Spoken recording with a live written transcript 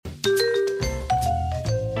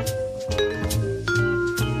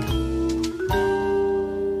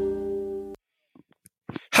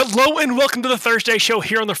Hello and welcome to the Thursday show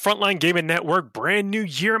here on the Frontline Gaming Network. Brand new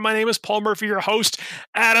year. My name is Paul Murphy, your host.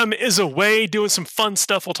 Adam is away doing some fun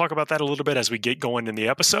stuff. We'll talk about that a little bit as we get going in the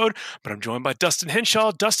episode. But I'm joined by Dustin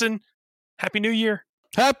Henshaw. Dustin, Happy New Year.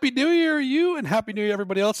 Happy New Year, you, and Happy New Year,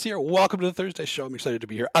 everybody else here. Welcome to the Thursday show. I'm excited to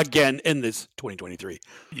be here again in this 2023.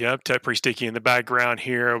 Yep, Ted Priesticki in the background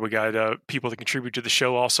here. We got people that contribute to the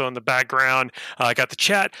show also in the background. I got the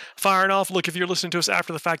chat firing off. Look, if you're listening to us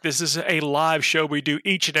after the fact, this is a live show we do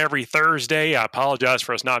each and every Thursday. I apologize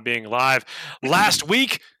for us not being live last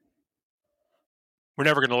week. We're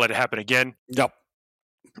never going to let it happen again. Nope.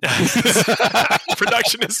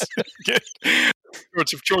 Production is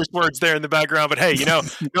some choice words there in the background, but hey, no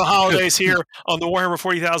holidays here on the Warhammer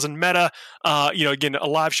 40,000 meta. Again, a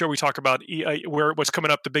live show. We talk about what's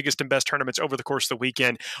coming up, the biggest and best tournaments over the course of the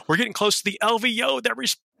weekend. We're getting close to the LVO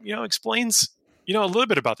that explains a little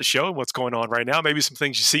bit about the show and what's going on right now. Maybe some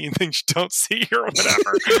things you see and things you don't see or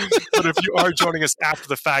whatever. But if you are joining us after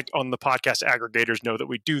the fact on the podcast aggregators, know that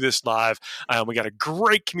we do this live. We got a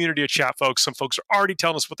great community of chat folks. Some folks are already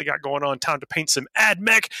telling us what they got going on. Time to paint some ad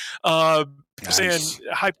mech. Saying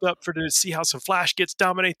hyped up to see how some Flash gets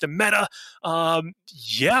dominate the meta.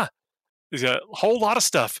 There's a whole lot of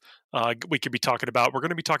stuff we could be talking about. We're going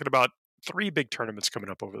to be talking about 3 big tournaments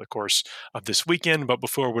coming up over the course of this weekend. But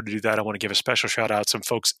before we do that, I want to give a special shout out to some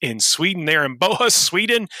folks in Sweden. There in Bohus,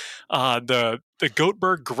 Sweden, the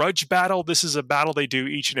Göteborg Grudge Battle. This is a battle they do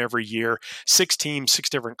each and every year. 6 teams,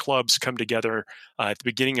 6 different clubs come together at the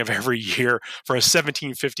beginning of every year for a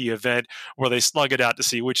 1750 event where they slug it out to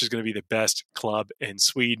see which is going to be the best club in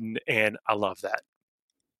Sweden. And I love that.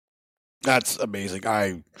 That's amazing.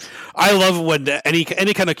 I love when any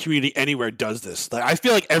kind of community anywhere does this. Like, I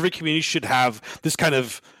feel like every community should have this kind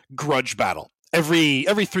of grudge battle every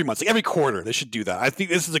 3 months, like every quarter. They should do that. I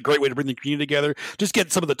think this is a great way to bring the community together. Just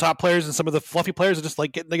get some of the top players and some of the fluffy players and just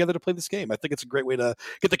like getting together to play this game. I think it's a great way to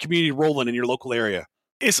get the community rolling in your local area.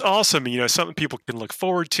 It's awesome. Something people can look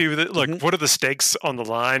forward to. Look, What are the stakes on the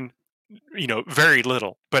line? Very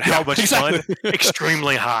little, but how much fun?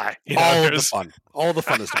 Extremely high. All the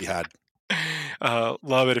fun is to be had.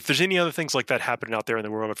 Love it. If there's any other things like that happening out there in the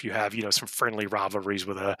world, if you have some friendly rivalries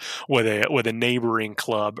with a neighboring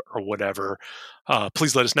club or whatever,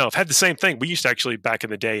 please let us know. I've had the same thing. We used to actually back in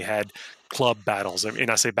the day had club battles. I mean,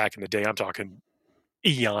 I say back in the day, I'm talking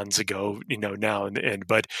eons ago. Now and then,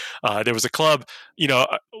 but there was a club.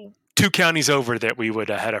 2 counties over that we would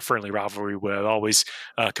had a friendly rivalry with, always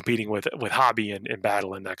competing with Hobby and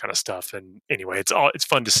battle and that kind of stuff. And anyway, it's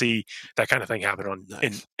fun to see that kind of thing happen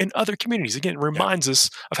in other communities. Again, it reminds us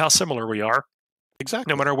of how similar we are.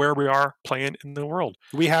 Exactly. No matter where we are playing in the world.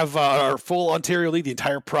 We have our full Ontario League. The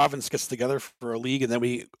entire province gets together for a league, and then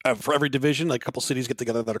we, for every division, like a couple cities get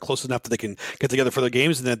together that are close enough that they can get together for their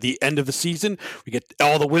games. And then at the end of the season, we get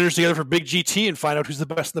all the winners together for Big GT and find out who's the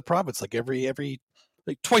best in the province. Like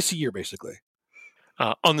like twice a year, basically.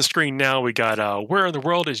 On the screen now, we got Where in the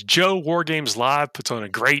World is Joe? War Games Live puts on a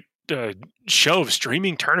great show of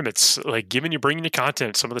streaming tournaments, like bringing you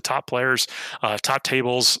content. Some of the top players, top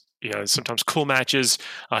tables, sometimes cool matches.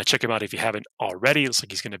 Check him out if you haven't already. It looks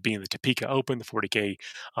like he's going to be in the Topeka Open, the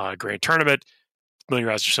 40K Grand Tournament.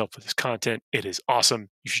 Familiarize yourself with his content. It is awesome.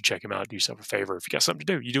 You should check him out. Do yourself a favor. If you got something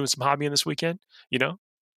to do, you doing some hobbying this weekend,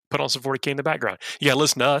 put on some 40K in the background. You got to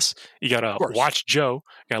listen to us. You got to watch Joe.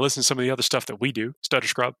 You got to listen to some of the other stuff that we do. Stutter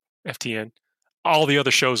Scrub, FTN, all the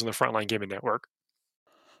other shows on the Frontline Gaming Network.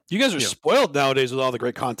 You guys are spoiled nowadays with all the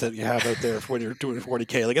great content you have out there when you're doing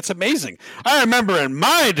 40K. Like, it's amazing. I remember in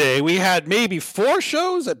my day, we had maybe 4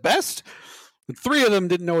 shows at best, and 3 of them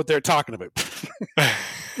didn't know what they were talking about.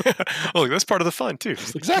 Well, that's part of the fun too.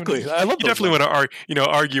 Exactly. I love. You definitely want to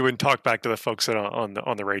argue and talk back to the folks on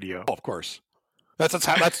the radio. Oh, of course. That's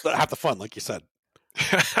half the fun, like you said.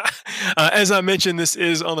 As I mentioned, this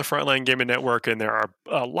is on the Frontline Gaming Network, and there are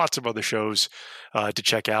lots of other shows to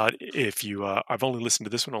check out. If you, I've only listened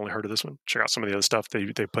to this one, only heard of this one. Check out some of the other stuff. They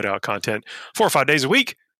put out content 4 or 5 days a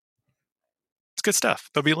week. It's good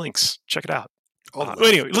stuff. There'll be links. Check it out.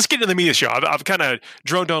 Anyway, let's get into the meat of the show. I've kind of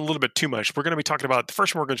droned on a little bit too much. We're going to be talking about, the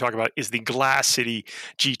first one we're going to talk about is the Glass City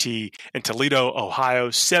GT in Toledo, Ohio.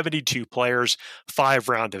 72 players,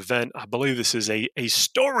 5-round event. I believe this is a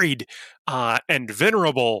storied and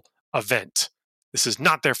venerable event. This is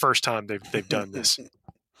not their first time they've done this.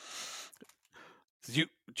 Do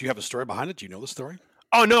you have a story behind it? Do you know the story?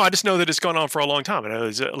 Oh no, I just know that it's gone on for a long time, and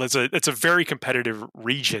it's a very competitive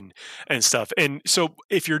region and stuff. And so,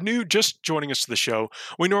 if you're new, just joining us to the show,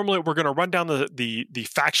 we're going to run down the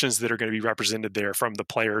factions that are going to be represented there from the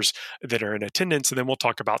players that are in attendance, and then we'll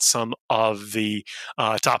talk about some of the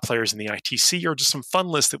top players in the ITC, or just some fun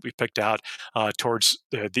lists that we picked out towards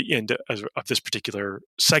the end of this particular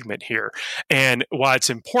segment here. And why it's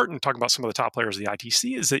important talking about some of the top players of the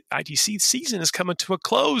ITC is that ITC season is coming to a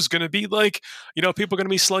close. Going to be like, people going to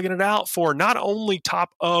be slugging it out for not only top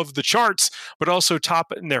of the charts, but also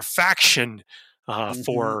top in their faction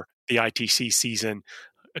for the ITC season.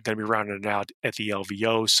 Going to be rounding it out at the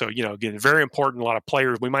LVO. So, again, very important. A lot of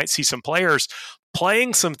players. We might see some players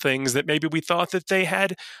playing some things that maybe we thought that they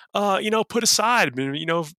had, put aside.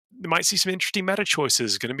 We might see some interesting meta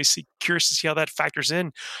choices. Going to be curious to see how that factors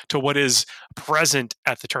in to what is present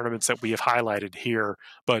at the tournaments that we have highlighted here.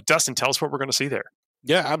 But Dustin, tell us what we're going to see there.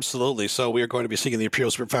 Yeah, absolutely. So we are going to be seeing the Imperial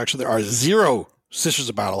Spirit faction. There are 0 Sisters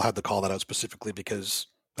of Battle. I had to call that out specifically because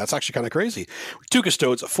that's actually kind of crazy. 2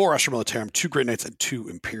 Custodes, 4 Astra Militarum, 2 Grey Knights, and 2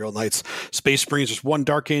 Imperial Knights. Space Marines, there's 1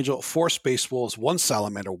 Dark Angel, 4 Space Wolves, 1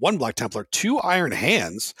 Salamander, 1 Black Templar, 2 Iron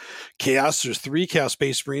Hands. Chaos, there's 3 Chaos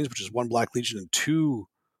Space Marines, which is 1 Black Legion, and 2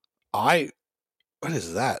 what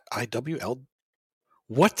is that? IWL?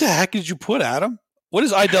 What the heck did you put, Adam? What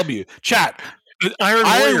is IW? Chat. Iron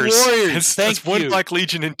Warriors. That's 1 Black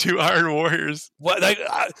Legion and 2 Iron Warriors. What?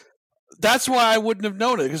 That's why I wouldn't have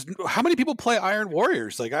known it. Because how many people play Iron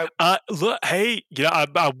Warriors? Look, hey,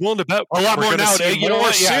 I'm willing to bet a lot more now.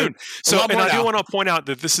 More soon. So, and I do want to point out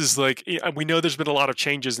that this is we know there's been a lot of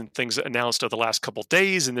changes and things announced over the last couple of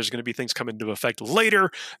days, and there's going to be things coming into effect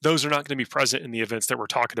later. Those are not going to be present in the events that we're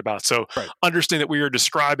talking about. So, Understand that we are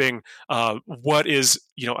describing what is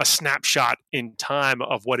a snapshot in time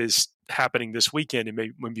of what is happening this weekend, and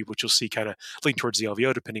maybe what you'll see kind of lean towards the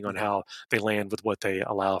LVO depending on how they land with what they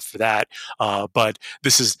allow for that. But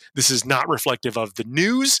this is not reflective of the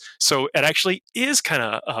news, so it actually is kind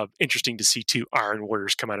of interesting to see 2 Iron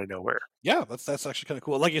Warriors come out of nowhere. Yeah, that's actually kind of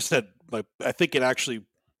cool. Like you said, I think it actually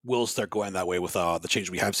will start going that way with the change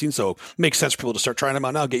we have seen. So it makes sense for people to start trying them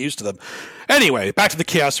out now, get used to them. Anyway, back to the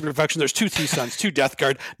Chaos Super Faction. There's 2 T-Suns, 2 Death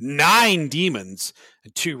Guard, 9 Demons,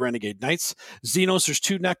 and 2 Renegade Knights. Xenos, there's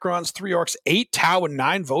 2 Necrons, 3 Orcs, 8 Tau, and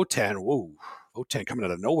 9 Votann. Whoa. Votann coming out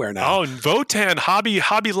of nowhere now. Oh, Votann,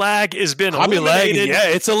 Hobby Lag has been eliminated. Yeah,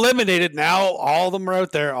 it's eliminated now. All of them are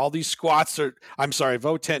out there. All these squats are, I'm sorry,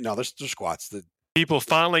 Votann. No, they're squats. People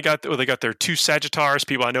finally got their 2 Sagittars.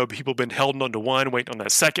 People have been held onto 1, waiting on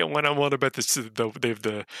that second one. I wonder about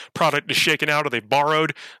the product is shaken out, or they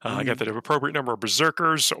borrowed. Got the appropriate number of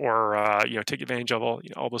berserkers, or take advantage of all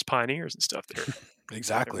those pioneers and stuff there.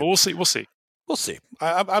 Exactly. But we'll see.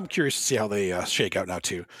 I'm curious to see how they shake out now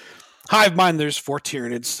too. Hive Mind, there's 4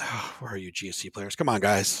 Tyranids. Oh, where are you, GSC players? Come on,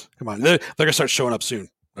 guys. Come on. They're gonna start showing up soon.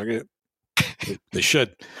 They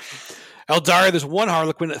should. Eldari, there's 1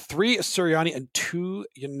 Harlequin, 3 Suriani, and 2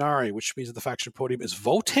 Ynnari, which means that the faction podium is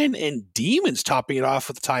Votann and Demons topping it off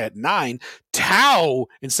with a tie at 9, Tau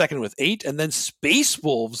in second with 8, and then Space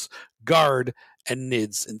Wolves, Guard, and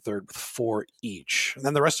Nids in third with 4 each. And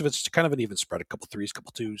then the rest of it's kind of an even spread, a couple 3s,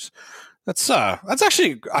 couple 2s. That's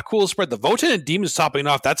actually a cool spread. The Votann and Demons topping it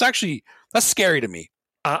off, that's scary to me.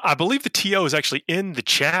 I believe the TO is actually in the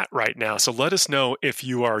chat right now, so let us know if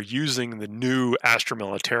you are using the new Astra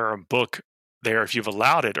Militarum book there, if you've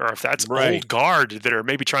allowed it, or if that's old guard that are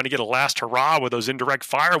maybe trying to get a last hurrah with those indirect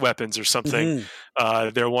fire weapons or something.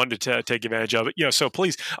 They're wanting to take advantage of it. So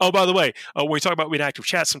please. Oh, by the way, when we talk about active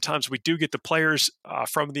chat, sometimes we do get the players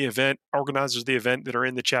from the event, organizers of the event, that are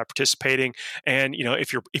in the chat participating. And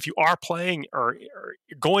if you are playing or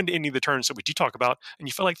going to any of the tournaments that we do talk about, and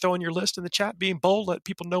you feel like throwing your list in the chat, being bold, let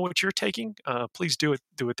people know what you're taking. Please do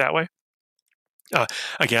it that way.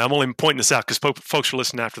 Again, I'm only pointing this out because folks are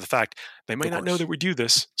listening after the fact. They may not know that we do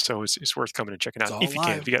this, so it's worth coming and checking out if you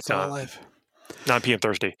can. If you got time, 9 p.m.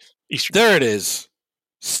 Thursday Eastern. There it is.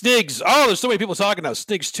 Snigs. Oh, there's so many people talking now.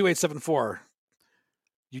 Snigs 2874.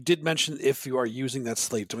 You did mention if you are using that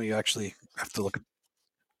slate. Do we actually have to look at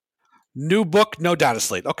new book? No data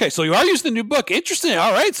slate. Okay, so you are using the new book. Interesting.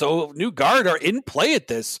 All right, so new guard are in play at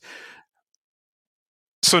this.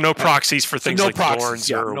 So no proxies for things like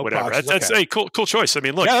Thorns or whatever. That's a cool choice. I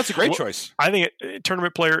mean, look, that's a great choice. I think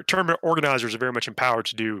tournament organizers are very much empowered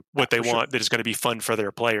to do what they want. That is going to be fun for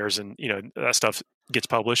their players, and that stuff gets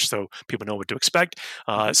published so people know what to expect.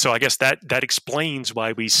 So I guess that explains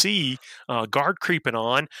why we see guard creeping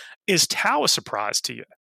on. Is Tau a surprise to you?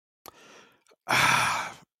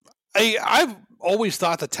 I've always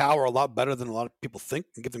thought that Tau are a lot better than a lot of people think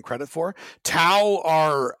and give them credit for. Tau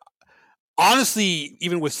are honestly,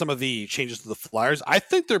 even with some of the changes to the Flyers, I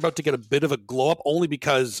think they're about to get a bit of a glow up only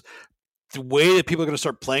because the way that people are going to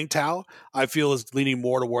start playing Tau, I feel is leaning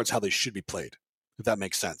more towards how they should be played, if that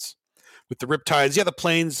makes sense. With the Riptides, the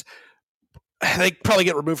Planes, they probably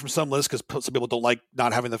get removed from some lists because some people don't like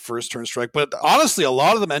not having the first turn strike. But honestly, a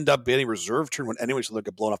lot of them end up being reserve turn one anyway, so they'll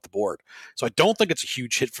get blown off the board. So I don't think it's a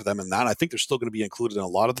huge hit for them in that. I think they're still going to be included in a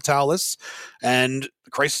lot of the Tau lists. And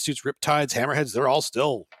the Crisis Suits, Riptides, Hammerheads, they're all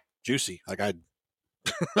still juicy. Like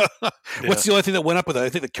what's the only thing that went up with it? I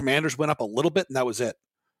think the Commanders went up a little bit, and that was it.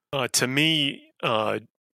 To me,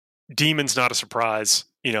 Demon's not a surprise.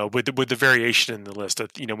 With the variation in the list,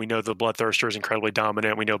 we know the Bloodthirster is incredibly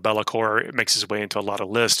dominant. We know Be'lakor makes his way into a lot of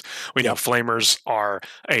lists. We know Flamers are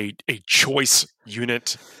a choice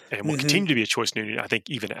unit and will continue to be a choice unit. I think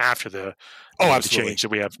even after the change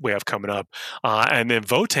that we have coming up, and then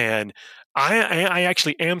Votann, I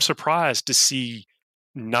actually am surprised to see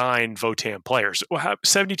 9 Votann players. We'll have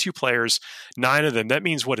 72 players, 9 of them. That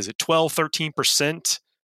means what is it? 12, 13%,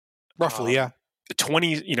 roughly,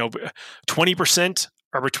 20%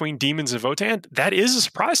 are between Demons and Votann. That is a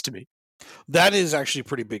surprise to me. That is actually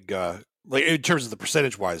pretty big, like in terms of the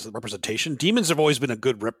percentage-wise, the representation. Demons have always been a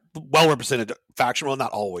good, well-represented faction. Well,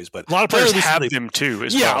 not always, but a lot of players have them too.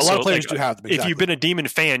 As well. A lot of players do have them. Exactly. If you've been a Demon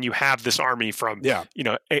fan, you have this army from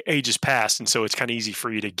ages past, and so it's kind of easy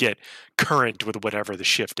for you to get current with whatever the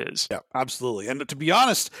shift is. Yeah, absolutely. And to be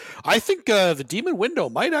honest, I think the Demon window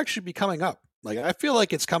might actually be coming up. Like, I feel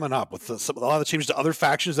like it's coming up with a lot of the changes to other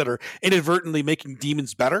factions that are inadvertently making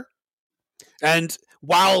Demons better. And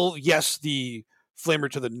while, yes, the Flamer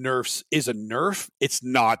to the nerfs is a nerf, it's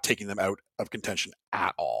not taking them out of contention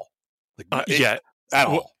at all. At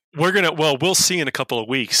all. We'll see in a couple of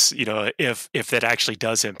weeks, if that actually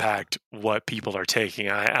does impact what people are taking.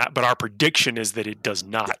 But our prediction is that it does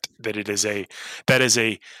not. That it is a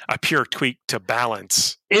pure tweak to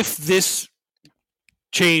balance. If this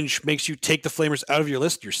change makes you take the Flamers out of your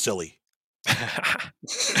list, you're silly.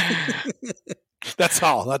 That's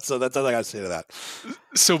all. That's all I gotta say to that.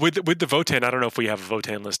 So with the Votann, I don't know if we have a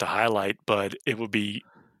Votann list to highlight, but it would be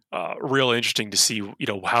real interesting to see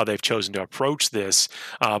how they've chosen to approach this.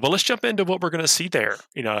 But let's jump into what we're going to see there.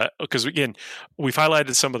 Because again, we've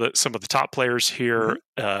highlighted some of the top players here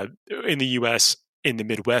in the U.S. in the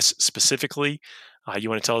Midwest specifically. You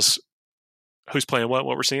want to tell us who's playing what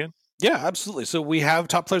we're seeing? Yeah, absolutely. So we have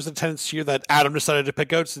top players in attendance here that Adam decided to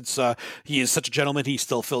pick out since he is such a gentleman. He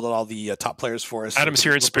still filled out all the top players for us. Adam's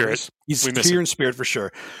here in spirit. He's here in spirit for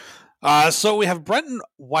sure. So we have Brenton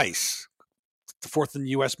Weiss, the 4th in the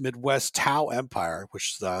U.S. Midwest Tau Empire,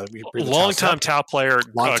 which is long-time Tau player,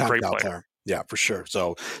 great player. Yeah, for sure.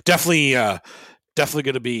 So definitely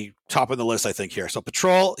going to be top of the list, I think, here. So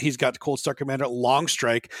Patrol, he's got Cold Star Commander, Long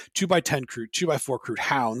Strike, 2x10 crew, 2x4 crew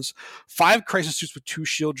Hounds, 5 Crisis Suits with 2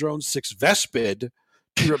 Shield Drones, 6 Vespid,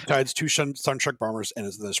 2 Riptides, 2 Sunshark Bombers, and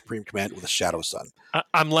the Supreme Command with a Shadow Sun.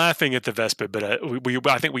 I'm laughing at the Vespid, but I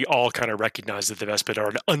think we all kind of recognize that the Vespid are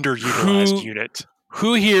an underutilized unit.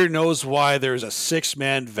 Who here knows why there's a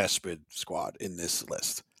 6-man Vespid squad in this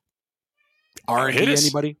list? R&D,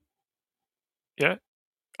 anybody? Yeah.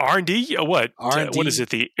 R&D? What? R&D? What is it?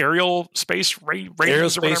 The aerial space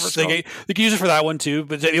aerospace? They can use it for that one too.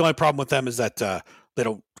 But the only problem with them is that they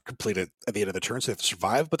don't complete it at the end of the turn, so they have to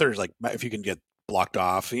survive. But there's if you can get blocked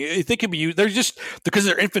off, they can be used. They're just because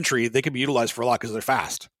they're infantry. They can be utilized for a lot because they're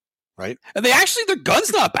fast, right? And their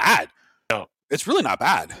gun's not bad. No, it's really not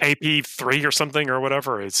bad. AP 3 or something or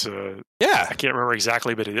whatever. It's I can't remember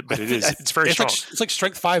exactly, but it is. It's very strong. It's like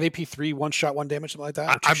strength 5, AP 3, 1 shot, 1 damage, something like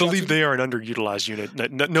that. I believe they are an underutilized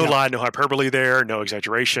unit. No lie, no hyperbole there, no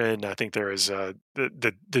exaggeration. I think there is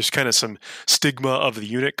there's kind of some stigma of the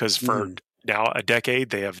unit because for now a decade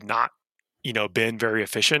they have not been very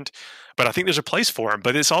efficient. But I think there's a place for them.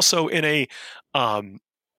 But it's also in a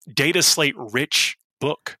data slate rich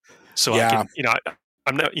book, so I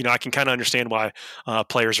can I can kind of understand why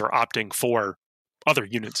players are opting for other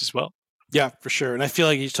units as well. Yeah, for sure. And I feel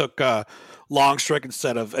like he took Long Strike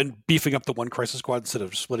and beefing up the 1 Crisis squad instead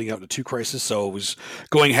of splitting out into 2 Crisis. So it was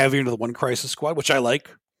going heavy into the 1 Crisis squad, which I like.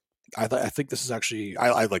 I think this is actually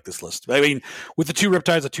I like this list. I mean, with the 2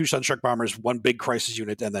 Riptides, the 2 Sunshark Bombers, 1 big Crisis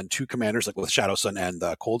unit, and then 2 Commanders like with Shadow Sun and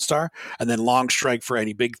Cold Star, and then Long Strike for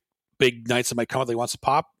any big knights that might come up that he wants to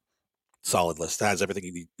pop. Solid list. That has everything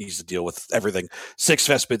he needs to deal with everything. 6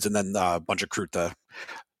 Vespids and then a bunch of crew to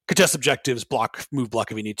contest objectives, move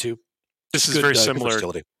block if you need to. This is very similar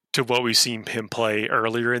to what we've seen him play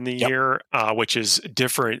earlier in the year, which is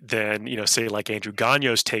different than, say like Andrew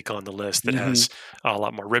Gagno's take on the list that has a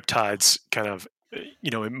lot more Riptides kind of,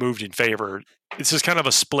 it moved in favor. This is kind of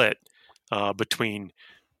a split between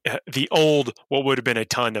the old, what would have been a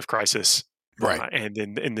ton of Crisis. Right. And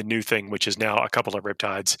then in the new thing, which is now a couple of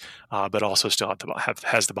Riptides, but also still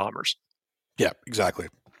has the Bombers. Yeah, exactly.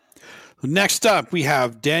 Next up, we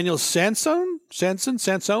have Daniel Sansone.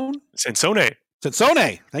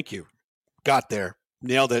 Thank you. Got there.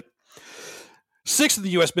 Nailed it. 6th in the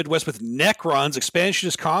U.S. Midwest with Necrons,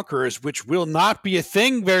 Expansionist Conquerors, which will not be a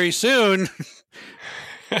thing very soon.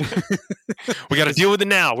 We got to deal with it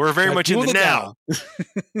now. We're very much in the now.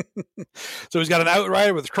 So he's got an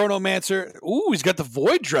Outrider with Chronomancer. Ooh, he's got the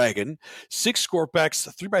Void Dragon, 6 Scorpex,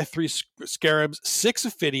 3x3 Scarabs, 6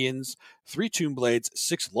 Ophidians, 3 Tomb Blades,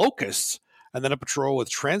 6 Locusts, and then a patrol with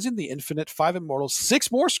Transient the Infinite, 5 Immortals,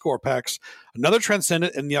 6 more Scorpex, another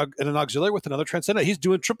Transcendent, and an Auxiliary with another Transcendent. He's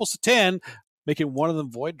doing triple Satan, making one of them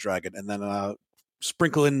Void Dragon, and then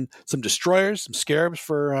sprinkle in some Destroyers, some Scarabs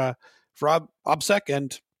for OBSEC,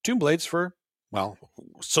 and Tomb Blades for, well,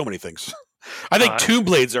 so many things. I think Tomb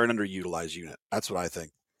Blades are an underutilized unit. That's what I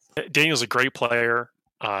think. Daniel's a great player.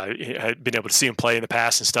 I've been able to see him play in the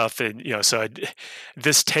past and stuff, and so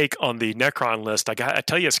this take on the Necron list, I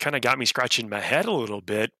tell you, it's kind of got me scratching my head a little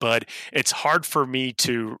bit. But it's hard for me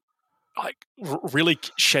to really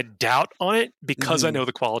shed doubt on it because I know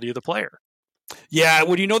the quality of the player. Yeah,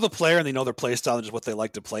 when you know the player and they know their play style and just what they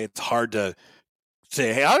like to play, it's hard to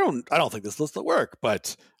say, hey, I don't think this list will work,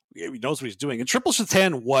 but he knows what he's doing. And Triple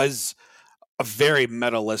Satan was a very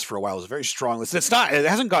meta list for a while. It was a very strong list. It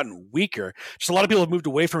hasn't gotten weaker. Just a lot of people have moved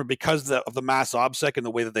away from it because of the mass OBSEC and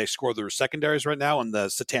the way that they score their secondaries right now, and the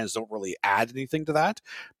Satans don't really add anything to that.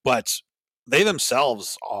 But they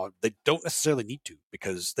themselves, they don't necessarily need to,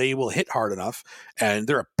 because they will hit hard enough, and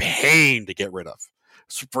they're a pain to get rid of.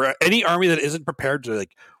 So for any army that isn't prepared to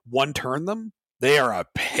one turn them, they are a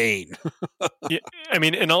pain. Yeah, I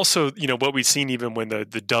mean, and also, what we've seen even when the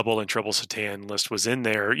double and triple Satan list was in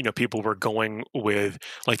there, people were going with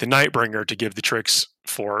the Nightbringer to give the tricks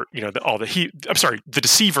for, the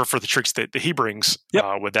Deceiver for the tricks that he brings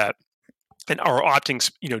with that. And are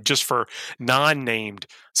opting, just for non-named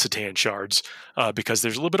Satan shards because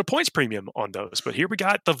there's a little bit of points premium on those. But here we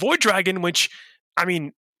got the Void Dragon, which, I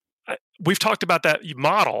mean, we've talked about that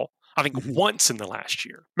model, I think, once in the last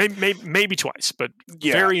year, maybe twice, but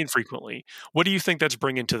very infrequently. What do you think that's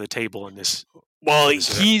bringing to the table in this? Well,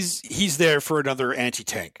 he's there for another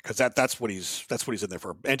anti-tank, because that's what he's in there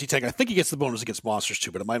for. Anti-tank. I think he gets the bonus against monsters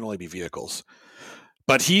too, but it might only be vehicles.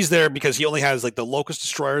 But he's there because he only has the Locust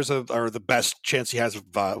Destroyers are the best chance he has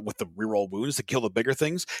with the reroll wounds to kill the bigger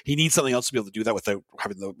things. He needs something else to be able to do that without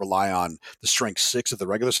having to rely on the strength 6 of the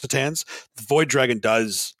regular Satans. The Void Dragon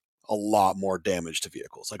does a lot more damage to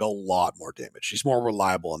vehicles, a lot more damage. He's more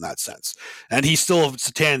reliable in that sense. And he's still a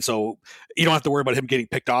Satan, so you don't have to worry about him getting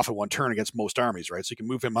picked off in one turn against most armies, right? So you can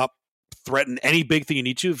move him up, threaten any big thing you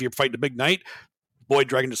need to. If you're fighting a big knight, Void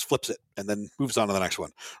Dragon just flips it and then moves on to the next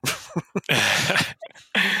one.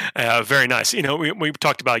 Very nice. We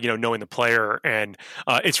talked about, knowing the player, and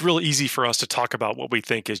it's real easy for us to talk about what we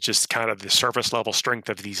think is just kind of the surface level strength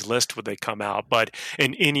of these lists when they come out. But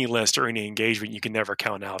in any list or any engagement, you can never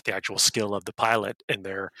count out the actual skill of the pilot and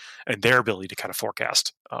their ability to kind of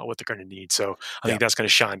forecast what they're going to need. So I think that's going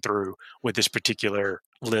to shine through with this particular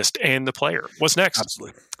list and the player. What's next?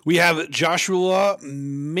 Absolutely. We have Joshua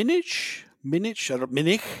Minich.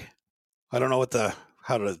 I don't know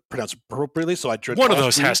how to pronounce it appropriately, so I dread one of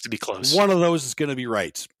those has to be close. One of those is going to be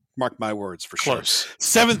right. Mark my words for close.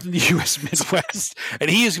 Sure. 7th in the U.S. Midwest, and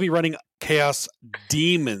he is going to be running Chaos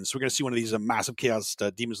Demons. We're going to see one of these massive Chaos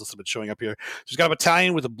Demons lists have been showing up here. So he's got a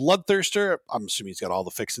battalion with a Bloodthirster. I'm assuming he's got all the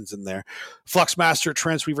fixins in there. Fluxmaster,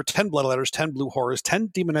 Transweaver, 10 Bloodletters, 10 Blue Horrors, 10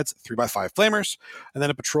 Demonettes, 3x5 Flamers, and then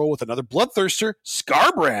a patrol with another Bloodthirster,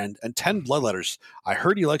 Scarbrand, and 10 Bloodletters. I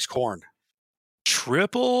heard he likes corn.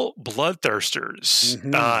 Triple Bloodthirsters.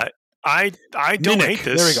 I don't Minnick. hate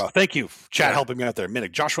this. There we go. Thank you, chat, helping me out there.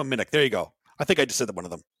 Minnick, Joshua Minnick. There you go. I think I just said one of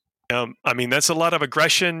them. I mean, that's a lot of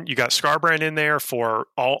aggression. You got Scarbrand in there for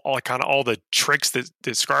all the tricks that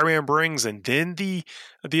Scarbrand brings, and then the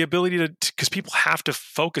ability to, because people have to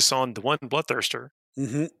focus on the one Bloodthirster.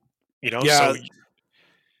 Mm-hmm. So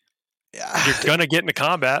you're gonna get into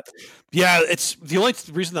combat. Yeah, it's the only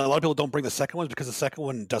reason that a lot of people don't bring the second one is because the second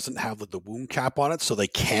one doesn't have the wound cap on it, so they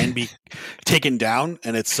can be taken down,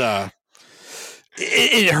 and it's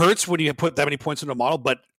it hurts when you put that many points into a model.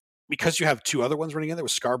 But because you have 2 other ones running in there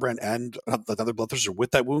with Scarbrand and another Bloodthirster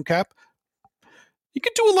with that wound cap, you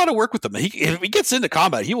can do a lot of work with them. If he gets into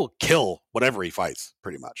combat, he will kill whatever he fights,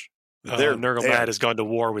 pretty much. Nurgle Mad has gone to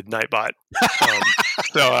war with Nightbot.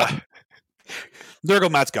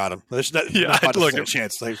 Nurgle Matt's got him. There's not look, a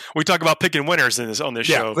chance. We talk about picking winners on this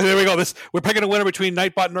show. There we go. We're picking a winner between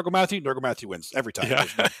Nightbot and Nurgle Matthew. Nurgle Matthew wins every time. Yeah.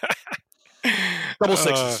 Double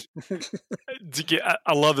sixes.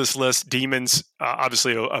 I love this list. Demons,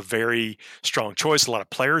 obviously a very strong choice. A lot of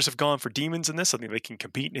players have gone for demons in this. I think they can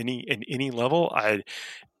compete in any level. I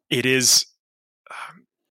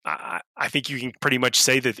think you can pretty much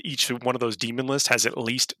say that each one of those demon lists has at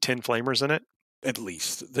least 10 flamers in it. At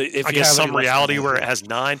least. I guess some reality where it has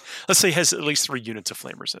 9. Let's say it has at least 3 units of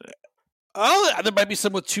flamers in it. Oh, there might be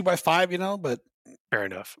some with 2x5, but fair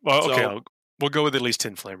enough. Well, okay, we'll go with at least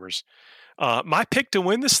 10 flamers. My pick to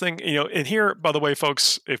win this thing, and here, by the way,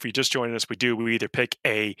 folks, if you just joined us, we either pick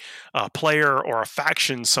a player or a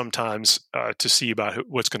faction sometimes to see about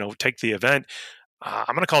what's going to take the event.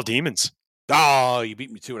 I'm going to call demons. Oh, you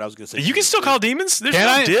beat me to it. I was going to say you can still call demons. There's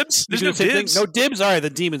dibs. There's no dibs. No dibs. All right, the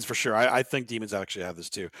demons for sure. I think demons actually have this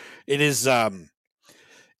too. It is.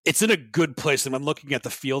 It's in a good place, and I'm looking at the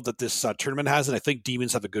field that this tournament has, and I think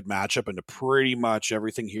demons have a good matchup into pretty much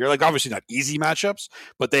everything here. Like obviously not easy matchups,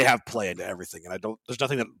 but they have play into everything, and there's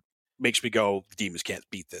nothing that makes me go demons can't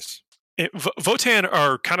beat this. Votann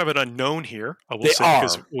are kind of an unknown here. I will say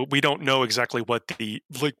because we don't know exactly what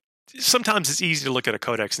sometimes it's easy to look at a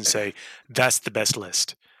codex and say that's the best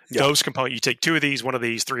list. Yeah. Those components, you take 2 of these, 1 of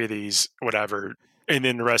these, 3 of these, whatever, and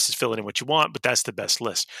then the rest is filling in what you want. But that's the best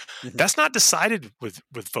list. Mm-hmm. That's not decided with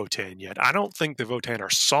Votann yet. I don't think the Votann are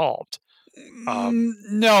solved.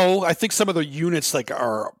 No, I think some of the units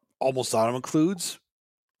are almost auto includes.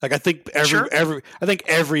 Like I think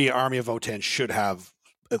every army of Votann should have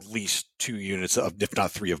at least 2 units of, if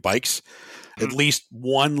not 3 of bikes, at least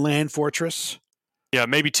 1 land fortress. Yeah,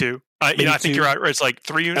 maybe 2. I think you're right. It's like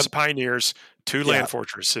 3 units of pioneers, 2 land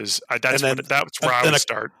fortresses. That's where I would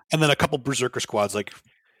start. And then a couple berserker squads, like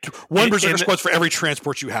 1 berserker squads for every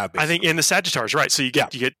transport you have. Basically. I think in the Sagittars, right? So you get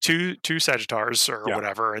two Sagittars or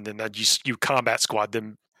whatever, and then you combat squad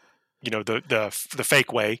them, the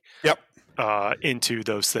fake way. Yep. Into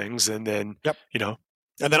those things, and then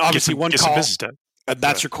and then obviously one call, and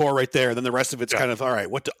that's your core right there. And then the rest of it's kind of all right.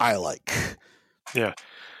 What do I like? Yeah.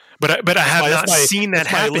 But I have not seen that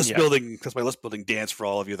happen yet. That's my list building dance for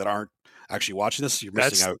all of you that aren't actually watching this. You're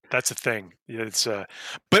missing out. That's a thing. It's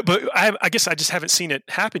but I guess I just haven't seen it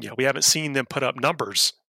happen yet. We haven't seen them put up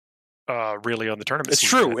numbers really on the tournament. It's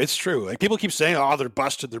true. Yet. It's true. Like people keep saying, "Oh, they're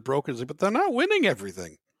busted, they're broken," but they're not winning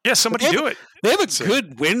everything. Yeah, somebody do it. They have a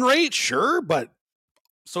good win rate, sure, but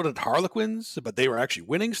so did Harlequins. But they were actually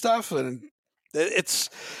winning stuff, and I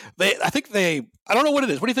don't know what it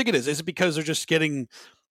is. What do you think it is? Is it because they're just getting?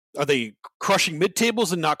 Are they crushing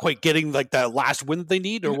mid-tables and not quite getting like that last win that they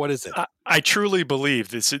need, or what is it? I truly believe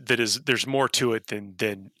there's more to it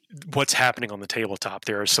than what's happening on the tabletop.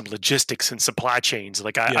 There are some logistics and supply chains.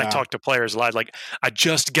 Like I talk to players a lot. Like I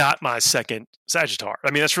just got my second Sagittar.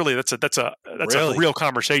 I mean, that's a real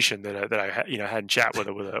conversation that I had in chat with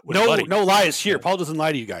a buddy. No lies here. Paul doesn't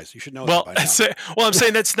lie to you guys. You should know. Well, I'm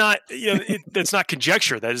saying that's not that's not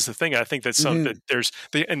conjecture. That is the thing. I think that's something that there's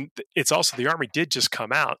and it's also the Army did just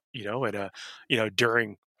come out.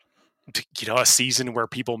 During a season where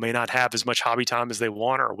people may not have as much hobby time as they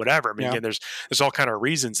want or whatever. I mean, again, there's all kind of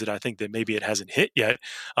reasons that I think that maybe it hasn't hit yet.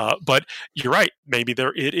 But you're right. Maybe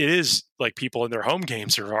it is like people in their home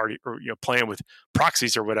games are already playing with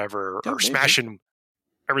proxies or whatever, or smashing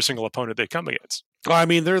every single opponent they come against. Well, I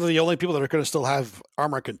mean, they're the only people that are going to still have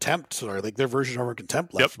Armor Contempt, or like their version of Armor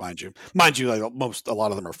Contempt left, mind you. Mind you, like a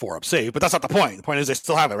lot of them are 4-up save, but that's not the point. The point is they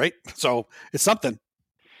still have it, right? So it's something.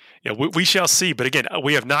 Yeah, we shall see. But again,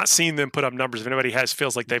 we have not seen them put up numbers. If anybody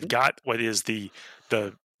feels like they've got what is the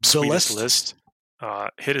sweetest list,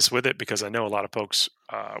 hit us with it, because I know a lot of folks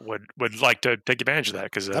would like to take advantage of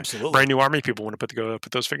that, because brand new Army people want to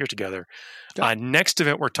put those figures together. Yeah. Next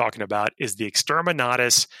event we're talking about is the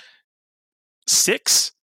Exterminatus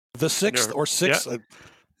 6. The 6th or 6th?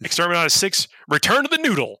 Yeah. Exterminatus 6, Return to the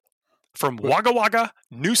Noodle, from Wagga Wagga,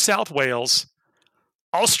 New South Wales,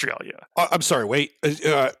 Australia. I'm sorry, wait.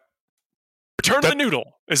 Return to the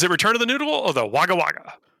Noodle. Is it Return to the Noodle or the Wagga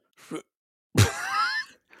Wagga?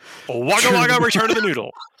 Wagga Wagga, Return to the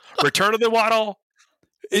Noodle. Return to the Waddle.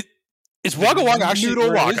 Is Wagga Wagga actually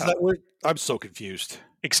Noodle Wagga? Is that word? I'm so confused.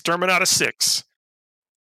 Exterminatus 6.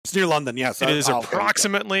 It's near London, yes. It is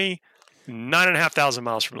approximately 9,500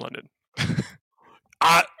 miles from London.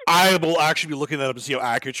 I will actually be looking that up to see how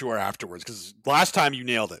accurate you are afterwards, because last time you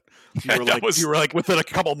nailed it. You were like within a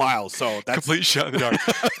couple miles. So that's complete shot in the dark.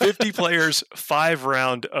 50 players,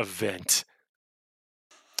 5-round event.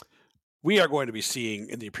 we are going to be seeing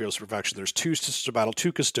in the Imperial Super Faction, there's 2 Sisters of Battle,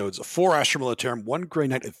 2 Custodes, 4 Astra Militarum, 1 Grey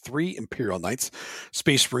Knight, and 3 Imperial Knights.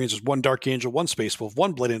 Space Marines, there's 1 Dark Angel, 1 Space Wolf,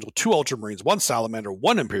 1 Blood Angel, 2 Ultramarines, 1 Salamander,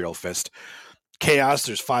 1 Imperial Fist. Chaos,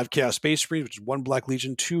 there's 5 Chaos Space Marines, which is 1 Black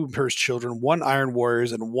Legion, 2 Emperor's Children, 1 Iron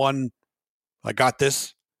Warriors, and 1, I got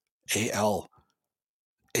this, AL.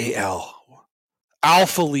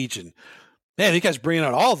 Alpha Legion. Man, these guys bringing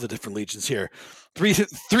out all the different legions here. 3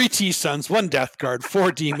 T-Suns, 1 Death Guard,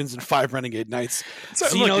 4 Demons, and 5 Renegade Knights. So,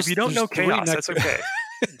 Xenos, look, if you don't know Chaos, that's okay.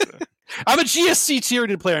 I'm a GSC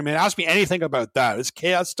Tyranid player, man. Ask me anything about that. It's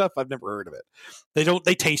Chaos stuff. I've never heard of it.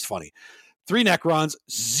 They taste funny. 3 Necrons,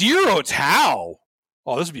 0 Tau.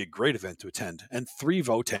 Oh, this would be a great event to attend. And 3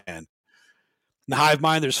 Votan. In the Hive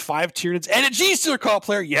Mind, there's 5 Tyranids and a G-Stealer call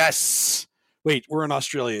player. Yes. Wait, we're in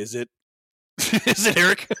Australia. Is it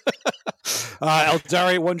Eric?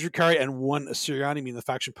 Eldari, 1 Drukhari, and 1 Assyriani. I mean, the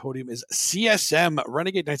faction podium is CSM,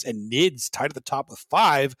 Renegade Knights, and Nids tied at the top with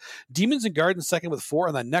 5. Demons and Guard in second with 4,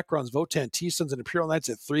 and then Necrons, Votan, T-Suns, and Imperial Knights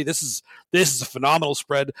at 3. This is a phenomenal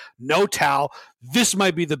spread. No Tau. This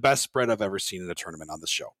might be the best spread I've ever seen in a tournament on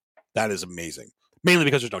this show. That is amazing. Mainly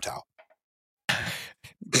because there's no Tau.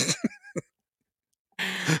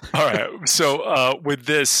 All right. So with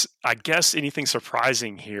this, I guess anything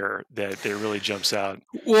surprising here that really jumps out?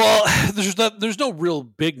 Well, there's no real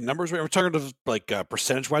big numbers. We're talking of like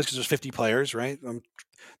percentage-wise because there's 50 players, right?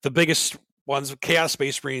 The biggest ones, Chaos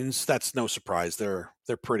Space Marines, that's no surprise. They're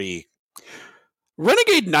pretty.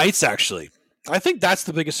 Renegade Knights, actually. I think that's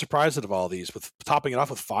the biggest surprise out of all these, with topping it off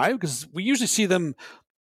with 5, because we usually see them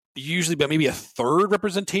about maybe a third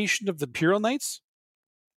representation of the Imperial Knights.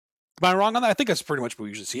 Am I wrong on that? I think that's pretty much what we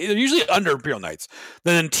usually see. They're usually under Imperial Knights.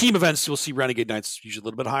 Then in team events, we'll see Renegade Knights usually a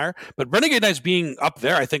little bit higher. But Renegade Knights being up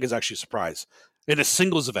there, I think, is actually a surprise. In a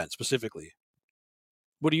singles event, specifically.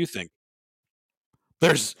 What do you think?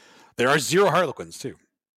 There are 0 Harlequins, too.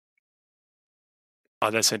 Oh,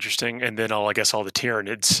 that's interesting. And then I guess all the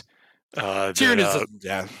Tyranids. Tyranids,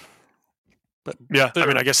 yeah. But yeah, I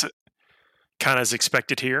mean, I guess it kind of is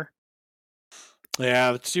expected here.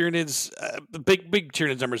 Yeah, the Tyranids, the big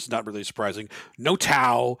Tyranids numbers is not really surprising. No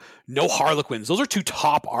Tau, no Harlequins. Those are 2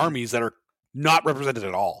 top armies that are not represented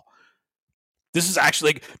at all. This is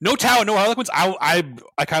actually like no Tau and no Harlequins. I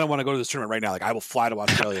kind of want to go to this tournament right now. Like I will fly to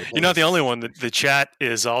Australia. You're not the only one. The chat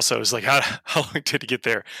is also like how long did it get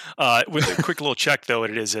there? With a quick little check though,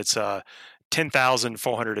 it's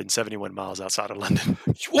 10,471 miles outside of London.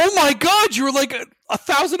 Oh my God, you were like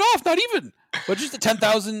 1,000 off. Not even. But just the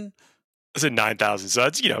 10,000. I said 9,000, so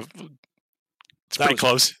it's it's pretty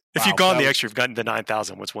close. If you've gone the extra, you've gotten the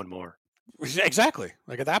 9,000. What's one more? Exactly.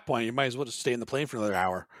 Like at that point, you might as well just stay in the plane for another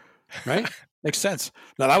hour, right? Makes sense.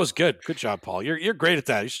 No, that was good. Good job, Paul. You're great at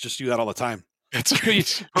that. You should just do that all the time. That's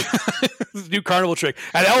great. New carnival trick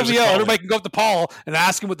at LVO. Everybody can go up to Paul and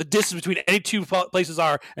ask him what the distance between any 2 places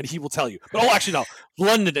are, and he will tell you. But actually, no,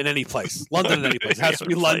 London in any place. London in any place. It has to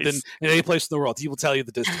be London in any place in the world. He will tell you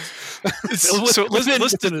the distance. So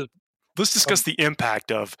let's discuss the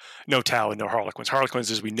impact of no Tau and no Harlequins.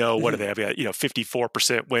 Harlequins, as we know, what do they have?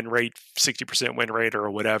 54% win rate, 60% win rate, or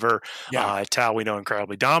whatever. Yeah. Tau, we know,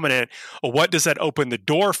 incredibly dominant. Well, what does that open the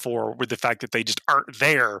door for with the fact that they just aren't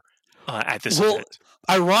there at this event?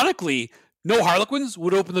 Ironically, no Harlequins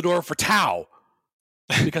would open the door for Tau.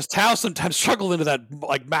 Because Tau sometimes struggle into that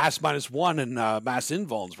like mass -1 and mass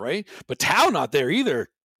invulns, right? But Tau not there either.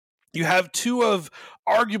 You have 2 of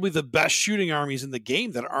arguably the best shooting armies in the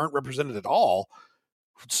game that aren't represented at all.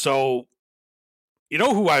 So, you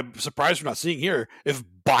know who I'm surprised we're not seeing here? If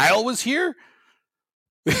Bile was here,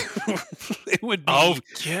 it would be. Oh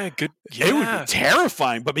yeah, good. Yeah. It would be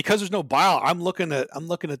terrifying. But because there's no Bile, I'm looking at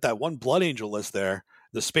that 1 Blood Angel list there.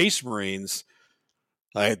 The Space Marines.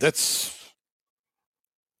 That's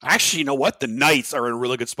actually, you know what? The Knights are in a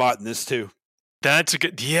really good spot in this too. That's a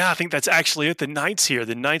good. Yeah, I think that's actually it. The Knights here.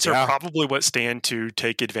 The Knights are probably what stand to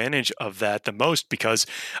take advantage of that the most because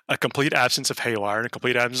a complete absence of Haywire and a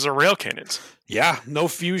complete absence of rail cannons. Yeah, no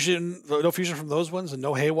fusion from those ones, and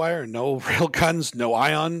no Haywire, and no rail guns, no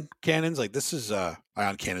ion cannons. Like this is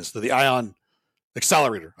ion cannons. The ion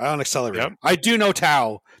accelerator. Yep. I do know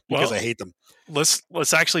Tau because I hate them.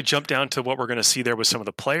 Let's actually jump down to what we're going to see there with some of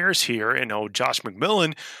the players here. And Josh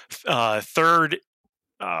McMillan, third.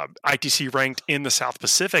 ITC ranked in the South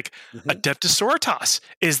Pacific, Adeptus Sororitas.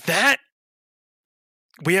 Is that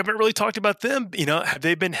we haven't really talked about them? Have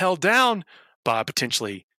they been held down by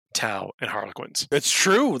potentially Tau and Harlequins? It's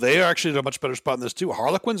true. They are actually in a much better spot in this too.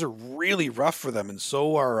 Harlequins are really rough for them, and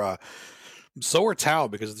so are So are Tau,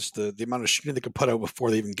 because it's the amount of shooting they can put out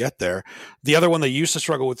before they even get there. The other one they used to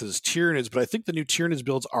struggle with is Tyranids, but I think the new Tyranids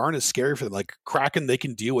builds aren't as scary for them. Like Kraken, they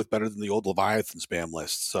can deal with better than the old Leviathan spam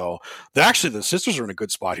list. So the Sisters are in a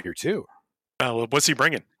good spot here too. What's he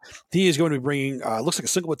bringing? He is going to be bringing, looks like a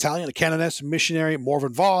single battalion, a Canoness, Missionary,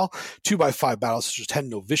 Morven Val, 2x5 Battle Sisters, 10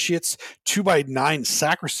 Novitiates, 2x9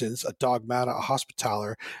 Sacristans, a Dogmata, a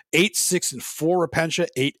Hospitaller, 8, 6, and 4 Repentia,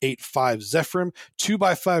 8, 8, 5 Zephyrim,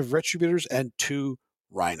 2x5 Retributors, and 2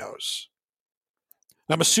 Rhinos.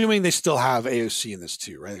 And I'm assuming they still have AOC in this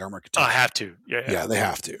too, right? The Armor I have to. Yeah, they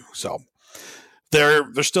have to. So they're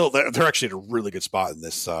actually at a really good spot in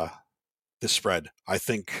this this spread. I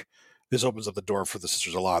think this opens up the door for the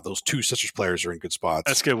Sisters a lot. Those 2 Sisters players are in good spots.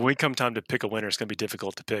 That's good. When we come time to pick a winner, it's going to be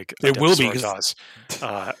difficult to pick. It will be.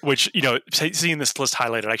 Which, seeing this list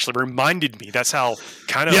highlighted actually reminded me. That's how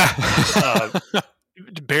kind of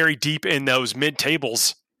buried deep in those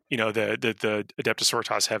mid-tables, the Adeptus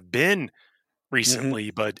Sororitas have been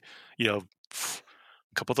recently. But, a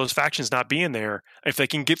couple of those factions not being there, if they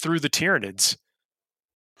can get through the Tyranids,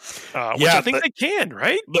 which I think they can,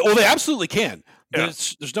 right? Oh, they absolutely can. Yeah.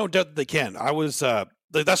 There's no doubt that they can. I was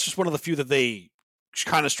that's just one of the few that they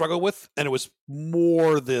kind of struggle with, and it was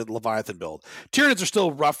more the Leviathan build. Tyranids are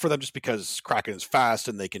still rough for them just because Kraken is fast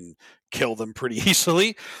and they can kill them pretty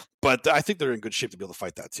easily, but I think they're in good shape to be able to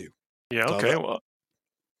fight that too. Yeah, okay.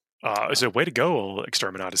 Is it a way to go,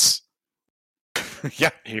 Exterminatus? Yeah,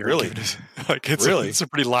 here, really. It's a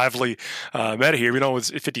pretty lively meta here. We know it's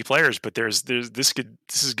 50 players, but this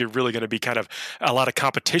is really going to be kind of a lot of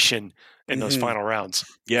competition in those final rounds.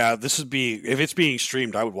 Yeah, this would be, if it's being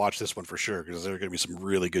streamed, I would watch this one for sure, because there are going to be some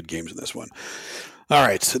really good games in this one. All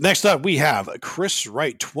right, so next up we have Chris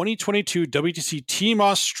Wright, 2022 WTC Team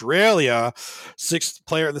Australia, 6th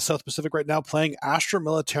player in the South Pacific right now, playing Astra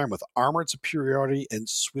Militarum with Armored Superiority and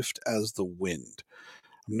Swift as the Wind.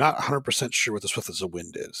 I'm not 100% sure what the Swift as the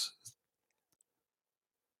Wind is.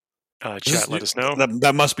 Chat, let us know.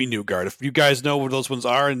 That must be New Guard. If you guys know what those ones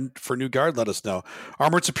are, and for New Guard, let us know.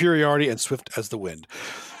 Armored Superiority and Swift as the Wind.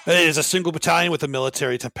 It is a single battalion with a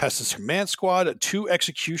military Tempestus command squad, 2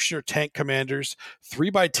 Executioner tank commanders,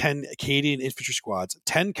 3x10 Acadian infantry squads,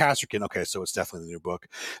 10 Casterkin. Okay, so it's definitely the new book.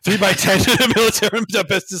 3x10 military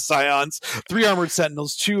Tempestus Scions, 3 Armored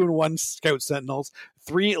Sentinels, 2 and 1 Scout Sentinels,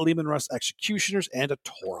 3 Leman Russ Executioners, and a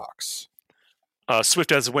Taurox.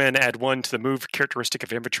 Swift as the Wind, add 1 to the move characteristic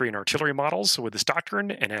of infantry and artillery models with this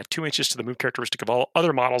doctrine, and add 2 inches to the move characteristic of all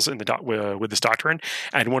other models in the with this doctrine.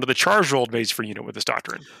 Add 1 to the charge rolled base for unit with this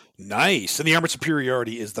doctrine. Nice. And the Armored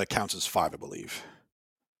Superiority counts as 5, I believe.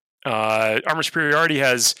 Armored Superiority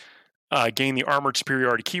has gained the Armored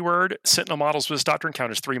Superiority keyword. Sentinel models with this doctrine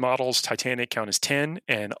count as 3 models. Titanic count as 10,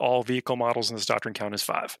 and all vehicle models in this doctrine count as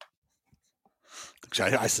 5.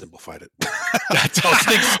 I simplified it.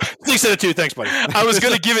 Thanks said it too. Thanks, buddy. I was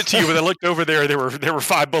going to give it to you, but I looked over there. There were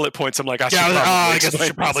 5 bullet points. I'm like, I guess I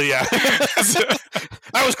should probably.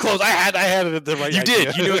 I was close. I had it the right. You idea.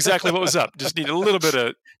 Did. You knew exactly what was up. Just need a little bit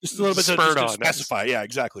of spurt on. Specify. Yeah,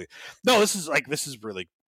 exactly. No, this is really.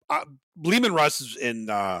 Leman Russ is in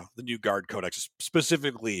the New Guard Codex,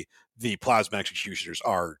 specifically the Plasma Executioners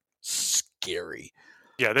are scary.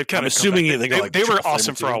 Yeah, they've kind of assuming they were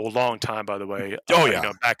awesome for a long time, by the way.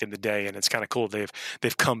 Back in the day, and it's kind of cool they've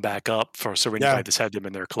come back up for so anybody that's had them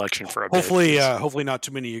in their collection for a bit. Hopefully not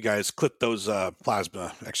too many of you guys clip those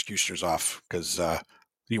Plasma Executioners off, because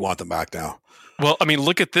you want them back now. Well, I mean,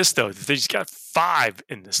 look at this though. They just got 5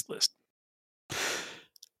 in this list.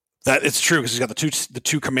 That it's true, because he's got the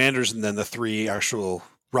two commanders and then the 3 actual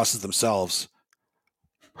Russes themselves.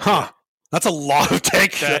 Huh. That's a lot of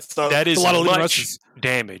tank. That is a lot of much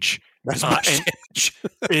damage. That's much damage.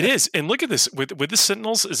 It is. And look at this with the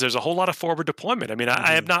Sentinels. There's a whole lot of forward deployment. I mean,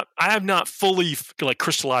 I have not fully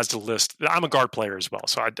crystallized the list. I'm a guard player as well,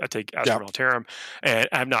 so I take Astra Militarum, and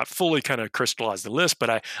I have not fully kind of crystallized the list. But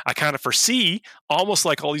I kind of foresee almost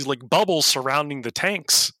like all these bubbles surrounding the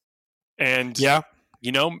tanks, and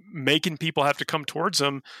making people have to come towards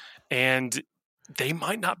them, and they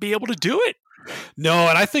might not be able to do it. No,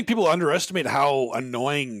 and I think people underestimate how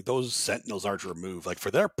annoying those Sentinels are to remove. Like,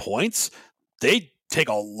 for their points, they take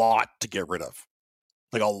a lot to get rid of.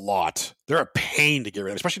 Like, a lot. They're a pain to get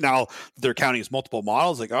rid of, especially now they're counting as multiple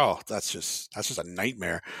models. Like, oh, that's just a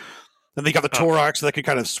nightmare. Then they got the Taurox that could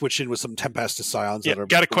kind of switch in with some Tempestus Scions. Yeah,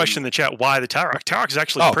 got a question in the chat. Why the Taurox? Taurox is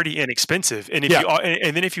actually pretty inexpensive, and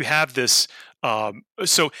then if you have this.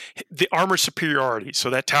 So the armor superiority,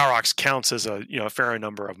 so that Taurox counts as a fair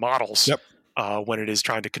number of models. Yep. When it is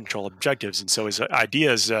trying to control objectives. And so his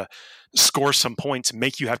idea is score some points,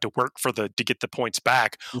 make you have to work to get the points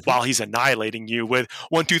back while he's annihilating you with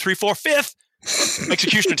 1, 2, 3, 4, 5th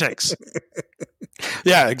executioner tanks.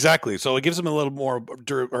 Yeah, exactly. So it gives him a little more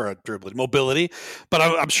durability, mobility. But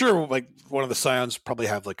I'm sure like one of the Scions probably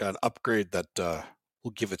have like an upgrade that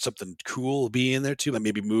will give it something cool be in there too. Like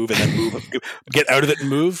maybe move and then move, get out of it and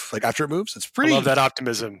move like after it moves. It's pretty. I love that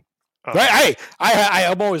optimism. Right,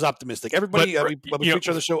 I'm always optimistic. Everybody, we feature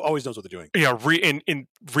on the show always knows what they're doing. Yeah, and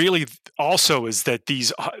really also is that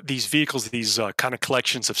these vehicles, these kind of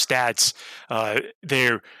collections of stats,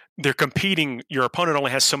 they're competing. Your opponent only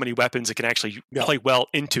has so many weapons that can actually play well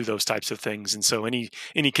into those types of things, and so any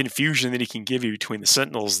confusion that he can give you between the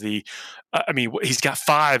Sentinels, he's got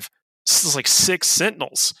 6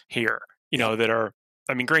 Sentinels here, that are.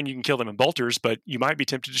 I mean, granted, you can kill them in bolters, but you might be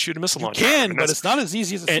tempted to shoot a missile launcher. You can, but it's not as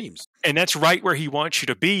easy as it seems. And that's right where he wants you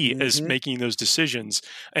to be, is making those decisions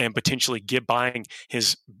and potentially buying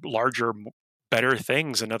his larger, better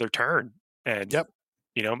things another turn. And,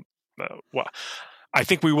 I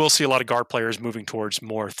think we will see a lot of guard players moving towards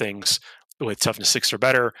more things with toughness 6 or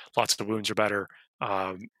better, lots of wounds are better,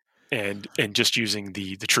 and just using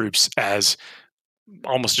the troops as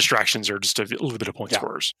almost distractions or just a little bit of point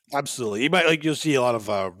scorers. Absolutely. You'll see a lot of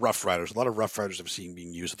Rough Riders. A lot of Rough Riders I've seen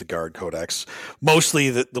being used at the Guard Codex. Mostly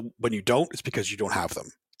when you don't, it's because you don't have them.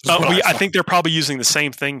 I think they're probably using the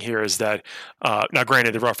same thing here. Is that now?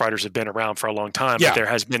 Granted, the Rough Riders have been around for a long time, but there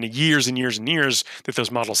has been years and years and years that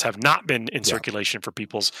those models have not been in circulation for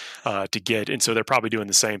people's to get, and so they're probably doing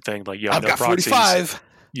the same thing. Like, I've got 45.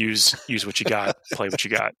 Use what you got, play what you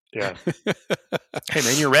got. Yeah. Hey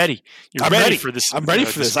man, you're ready. I'm ready for this. I'm ready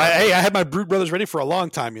for this. I had my Brute Brothers ready for a long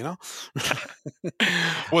time.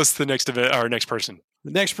 What's the next event? Our next person.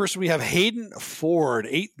 The next person we have Hayden Ford,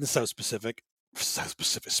 8 in the South Pacific,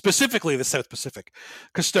 specifically the South Pacific.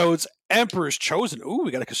 Custodes, Emperor's Chosen. Ooh,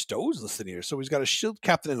 we got a Custodes listed here. So he's got a Shield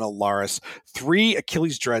Captain and a Laris, 3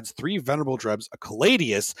 Achilles Dreads, 3 Venerable Drebs, a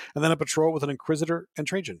Caladius, and then a patrol with an Inquisitor and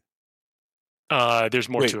Trajan. There's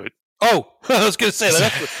more to it. Oh, I was going to say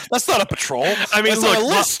that's not a patrol. I mean, that's look, a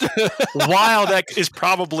list. while that is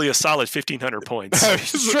probably a solid 1,500 points.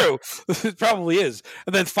 It's true. It probably is.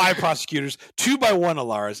 And then 5 Prosecutors, 2x1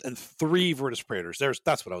 Alaris, and 3 Virtus Praetors.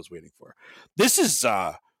 That's what I was waiting for. This is,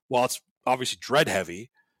 it's obviously dread heavy,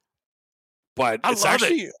 but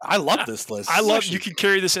I love this list. You can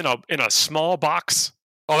carry this in a small box.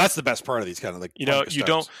 Oh, that's the best part of these kind of like you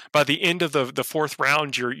don't by the end of the 4th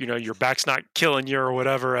round your back's not killing you or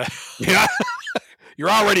whatever. Yeah. You're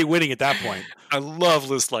already winning at that point. I love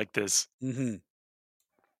lists like this. Mm-hmm.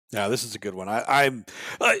 Yeah, this is a good one. I'm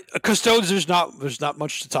Custodes. There's not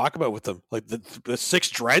much to talk about with them. Like the 6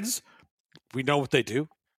 Dreads, we know what they do.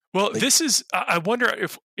 Well, this is. I wonder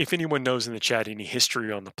if anyone knows in the chat any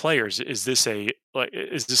history on the players. Is this a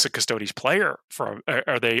Custodes player?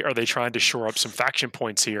 Are they trying to shore up some faction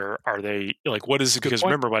points here? Are they what is it? Because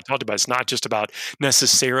remember what I talked about. It's not just about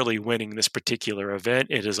necessarily winning this particular event.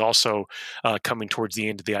 It is also coming towards the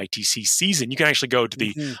end of the ITC season. You can actually go to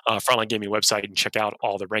the Frontline Gaming website and check out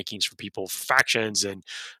all the rankings for people, factions, and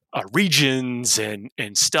regions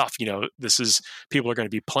and stuff. This is people are going to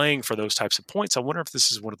be playing for those types of points. I wonder if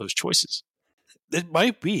this is one of those choices. It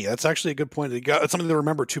might be. That's actually a good point. It's something to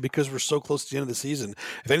remember too, because we're so close to the end of the season.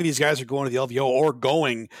 If any of these guys are going to the LVO or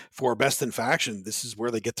going for best in faction, this is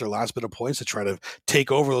where they get their last bit of points to try to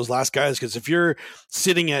take over those last guys. Because if you're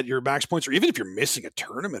sitting at your max points, or even if you're missing a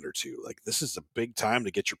tournament or two, this is a big time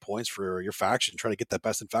to get your points for your faction. Try to get that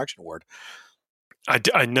best in faction award.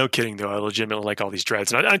 I no kidding though. I legitimately like all these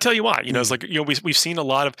dreads, and I tell you why. It's we've seen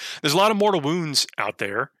there's a lot of mortal wounds out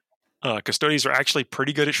there. Custodes are actually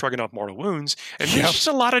pretty good at shrugging off mortal wounds, and there's just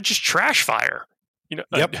a lot of just trash fire.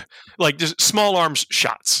 Like just small arms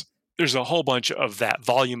shots. There's a whole bunch of that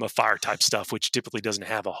volume of fire type stuff, which typically doesn't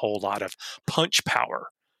have a whole lot of punch power.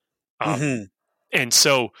 And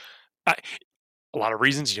so, a lot of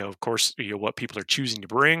reasons, of course, what people are choosing to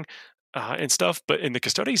bring. And stuff, but in the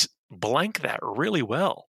Custodes blank that really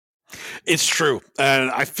well. It's true,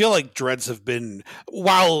 and I feel like Dreads have been,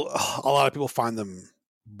 while a lot of people find them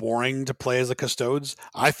boring to play as a Custodes,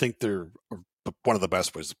 I think they're one of the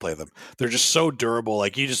best ways to play them. They're just so durable.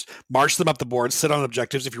 You just march them up the board, sit on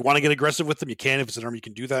objectives. If you want to get aggressive with them, you can. If it's an army, you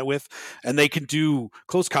can do that with, and they can do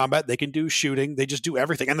close combat. They can do shooting. They just do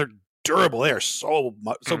everything, and they're durable. They are so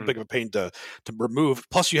big of a pain to remove.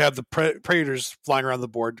 Plus, you have the Praetors flying around the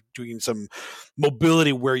board, doing some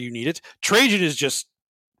mobility where you need it. Trajan is just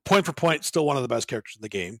point for point, still one of the best characters in the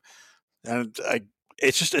game, and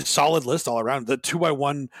it's just a solid list all around. The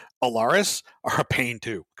 2x1 Alaris are a pain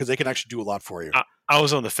too, because they can actually do a lot for you. I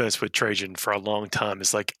was on the fence with Trajan for a long time.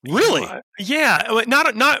 It's like, Really? Yeah,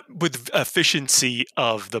 not with efficiency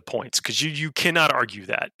of the points, because you cannot argue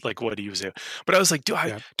that, like what he was doing. But I was like, do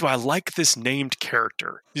I like this named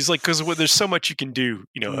character? He's like, because there's so much you can do,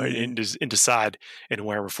 and decide in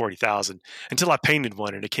Warhammer 40,000. Until I painted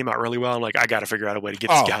one and it came out really well. I'm like, I got to figure out a way to get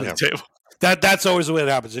this guy on the table. That's always the way it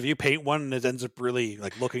happens. If you paint one and it ends up really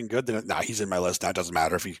like looking good, then he's in my list. That doesn't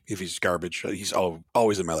matter if he's garbage. He's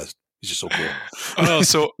always in my list. He's just so cool.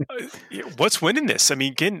 So what's winning this? I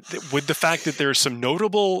mean, again, with the fact that there's some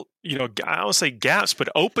notable, I don't say gaps, but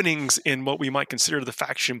openings in what we might consider the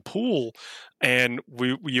faction pool, and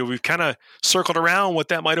we've kind of circled around what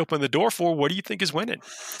that might open the door for. What do you think is winning?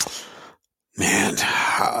 Man,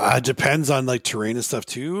 it depends on like terrain and stuff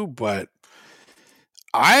too, but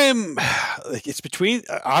it's between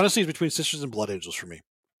Sisters and Blood Angels for me.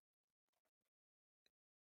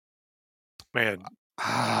 Man,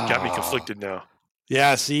 got me conflicted now.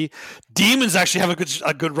 Yeah, see, Demons actually have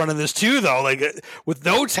a good run in this too, though. Like with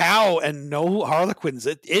no Tau and no Harlequins,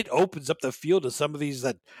 it opens up the field to some of these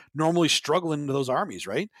that normally struggle into those armies,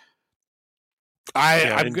 right?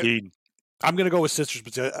 Indeed. I'm going to go with Sisters,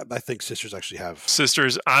 but I think Sisters actually have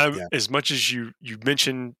Sisters. As much as you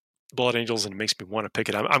mentioned Blood Angels, and it makes me want to pick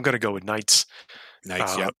it. I'm going to go with Knights.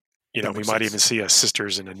 Knights, yeah. We might even see a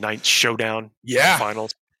Sisters and a Knights showdown. Yeah,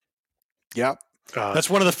 finals. Yeah, that's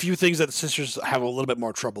one of the few things that the Sisters have a little bit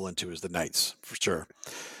more trouble into is the Knights for sure.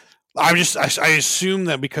 I assume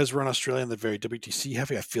that because we're in Australia and they're very WTC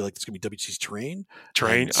heavy, I feel like it's going to be WTC's terrain.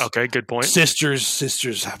 Okay, good point.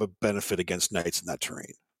 Sisters have a benefit against Knights in that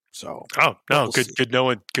terrain. So, good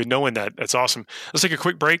knowing that. That's awesome. Let's take a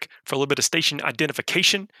quick break for a little bit of station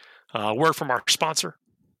identification. Word from our sponsor,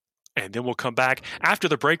 and then we'll come back. After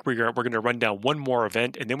the break, we're going to run down one more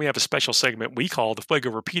event, and then we have a special segment we call the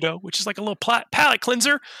Fuego Rapido, which is like a little palate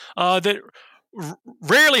cleanser that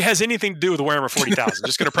rarely has anything to do with the Warhammer 40,000.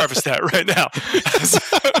 Just going to preface that right now.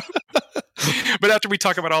 But after we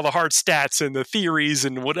talk about all the hard stats and the theories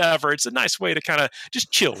and whatever, it's a nice way to kind of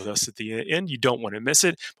just chill with us at the end. You don't want to miss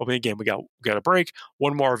it. But again, we got a break,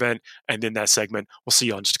 one more event, and then that segment. We'll see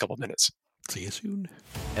you in just a couple of minutes. See you soon.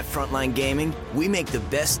 At Frontline Gaming, we make the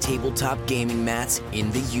best tabletop gaming mats in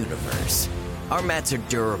the universe. Our mats are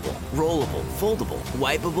durable, rollable, foldable,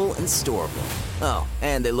 wipeable, and storable. Oh,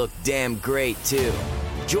 and they look damn great, too.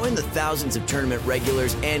 Join the thousands of tournament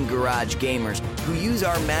regulars and garage gamers who use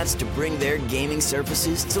our mats to bring their gaming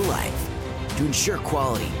surfaces to life. To ensure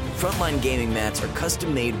quality, Frontline Gaming mats are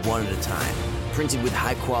custom-made one at a time, printed with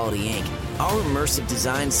high-quality ink. Our immersive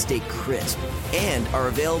designs stay crisp and are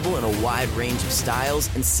available in a wide range of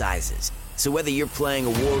styles and sizes. So whether you're playing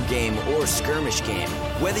a war game or a skirmish game,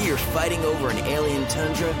 whether you're fighting over an alien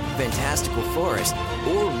tundra, fantastical forest,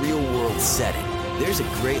 or real-world setting, there's a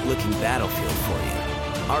great-looking battlefield for you.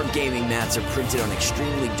 Our gaming mats are printed on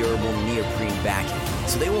extremely durable neoprene backing,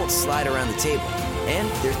 so they won't slide around the table. And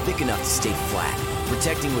they're thick enough to stay flat,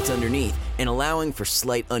 protecting what's underneath and allowing for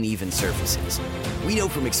slight uneven surfaces. We know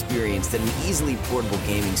from experience that an easily portable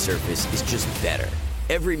gaming surface is just better.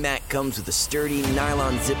 Every mat comes with a sturdy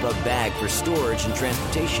nylon zip-up bag for storage and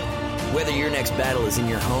transportation. Whether your next battle is in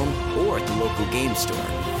your home or at the local game store,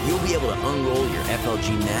 you'll be able to unroll your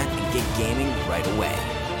FLG mat and get gaming right away.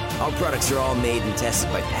 Our products are all made and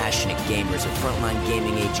tested by passionate gamers at Frontline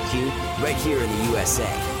Gaming HQ right here in the USA.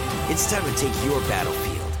 It's time to take your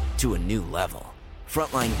battlefield to a new level.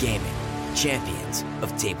 Frontline Gaming, champions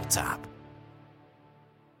of tabletop.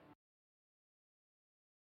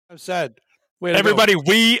 I've said, everybody,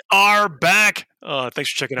 we are back.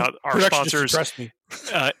 Thanks for checking out our sponsors.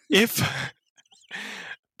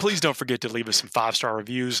 Please don't forget to leave us some 5-star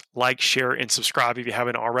reviews, like, share, and subscribe if you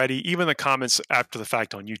haven't already. Even the comments after the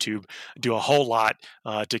fact on YouTube do a whole lot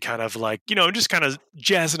to kind of just kind of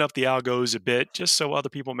jazzing up the algos a bit, just so other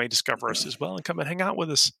people may discover us as well and come and hang out with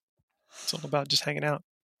us. It's all about just hanging out,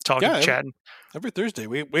 talking, chatting. Every Thursday,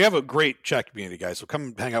 we have a great chat community, guys. So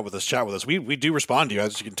come hang out with us, chat with us. We do respond to you,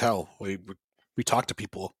 as you can tell. We talk to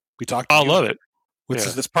people. We talk to I love it.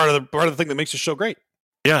 That's part of the thing that makes the show great.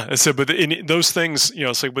 Yeah, so but in those things,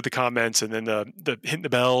 so with the comments and then the hitting the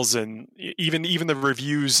bells and even the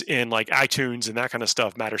reviews in like iTunes and that kind of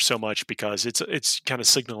stuff matters so much, because it's kind of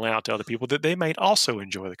signaling out to other people that they might also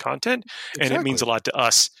enjoy the content, and it means a lot to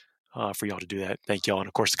us for y'all to do that. Thank y'all, and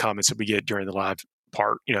of course the comments that we get during the live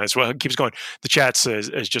part, as well, it keeps going. The chats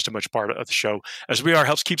is just a much part of the show, as we are,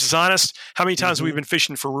 helps keeps us honest. How many times we've been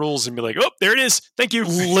fishing for rules and be like, oh, there it is, thank you.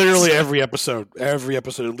 Literally every episode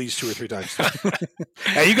at least 2 or 3 times.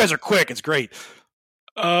 Hey, you guys are quick. It's great.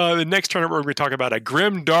 The next tournament we're going to talk about a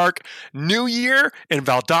grim, dark New Year in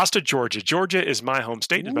Valdosta, Georgia. Georgia is my home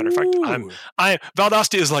state. As a matter of fact,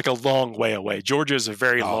 Valdosta is like a long way away. Georgia is a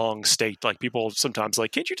very long state. Like people sometimes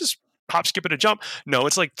like, can't you just hop, skip, and a jump? No,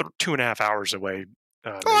 it's like 2.5 hours away.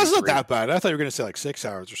 It's not that bad. I thought you were going to say like 6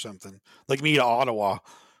 hours or something. Like me to Ottawa.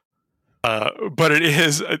 But it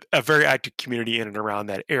is a very active community in and around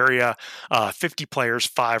that area. 50 players,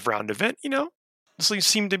 5-round event. There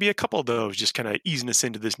seem to be a couple of those just kind of easing us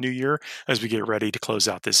into this new year as we get ready to close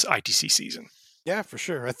out this ITC season. Yeah, for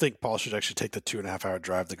sure. I think Paul should actually take the 2.5-hour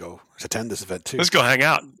drive to go attend this event too. Let's go hang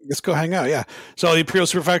out. Yeah. So the Imperial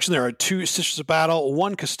Super Faction, there are 2 Sisters of Battle,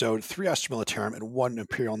 1 Custode, 3 Astra Militarum, and 1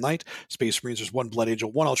 Imperial Knight. Space Marines, there's 1 Blood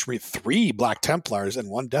Angel, 1 Ultramarine, 3 Black Templars, and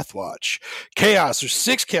 1 Death Watch. Chaos, there's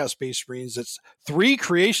 6 Chaos Space Marines. It's 3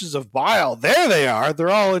 Creations of Bile. There they are. They're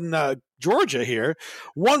all in Georgia here.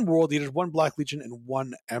 1 World Eaters, 1 Black Legion, and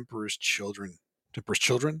 1 Emperor's Children. Emperor's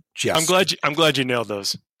Children? Yes. I'm glad you nailed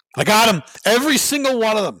those. I got them. Every single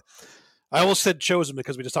one of them. I almost said chosen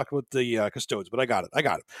because we just talked about the Custodes, but I got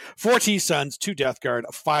it. 4 T-Suns, 2 Death Guard,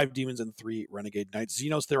 5 Demons, and 3 Renegade Knights.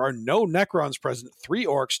 Xenos, there are no Necrons present, 3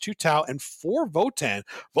 Orcs, 2 Tau, and 4 Votann.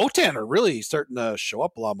 Votann are really starting to show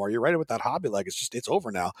up a lot more. You're right with that hobby leg. It's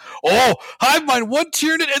over now. Oh, Hive Mind, 1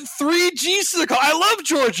 Tyranid, and 3 G-Cycle. I love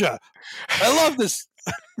Georgia. I love this.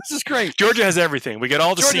 This is great. Georgia has everything. We get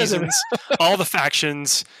all the seasons, all the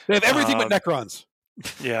factions. They have everything but Necrons.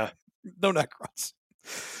 Yeah. No Necrons.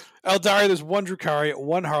 Eldari, there's 1 Drukhari,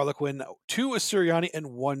 1 Harlequin, 2 Assyriani, and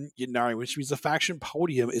 1 Ynnari, which means the faction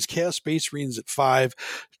podium is Chaos Space Marines at 5,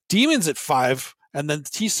 Demons at 5, and then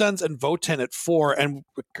T-Suns and Votann at 4. And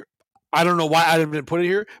I don't know why I didn't put it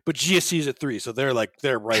here, but GSC's at 3, so they're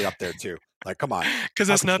right up there too. Like, come on. Because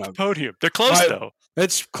that's not the podium. They're close, though.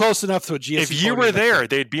 It's close enough to a GSC. If you were there,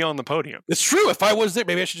 they'd be on the podium. It's true. If I was there,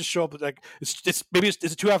 maybe I should just show up. Like, it's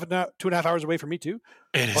 2.5 hours away from me too.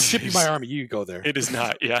 I'll ship you my army. You go there. It is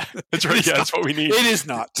not. Yeah, that's right. Yeah, that's what we need. It is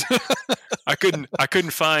not. I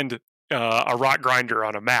couldn't find a rock grinder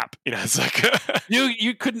on a map. It's like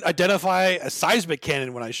you couldn't identify a seismic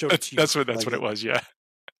cannon when I showed it to you. That's what it was. Yeah.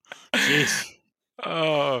 Jeez.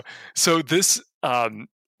 So this.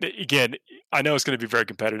 Again, I know it's going to be very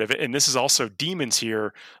competitive, and this is also Demons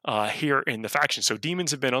here in the faction. So Demons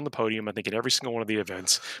have been on the podium, I think, at every single one of the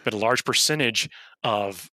events, but a large percentage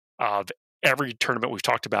of every tournament we've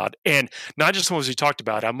talked about, and not just the ones we talked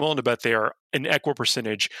about. I'm willing to bet they are an equal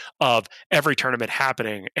percentage of every tournament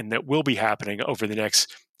happening, and that will be happening over the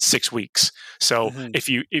next 6 weeks. So if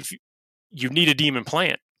you need a Demon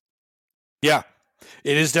plant, yeah.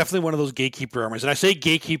 It is definitely one of those gatekeeper armies. And I say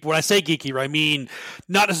gatekeeper, when I say gatekeeper, I mean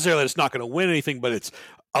not necessarily that it's not going to win anything, but it's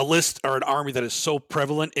a list or an army that is so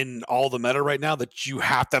prevalent in all the meta right now that you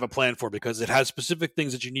have to have a plan for, because it has specific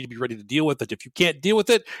things that you need to be ready to deal with, that if you can't deal with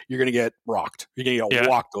it, you're going to get rocked. You're going to get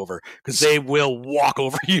walked over, because they will walk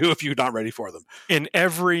over you if you're not ready for them. In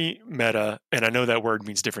every meta, and I know that word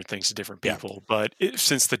means different things to different people, but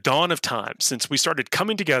since the dawn of time, since we started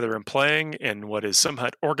coming together and playing in what is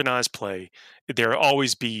somewhat organized play, there will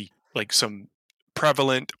always be like some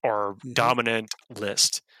prevalent or dominant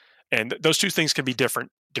list. And those two things can be different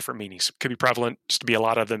meanings. Could be prevalent, just to be a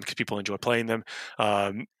lot of them, because people enjoy playing them.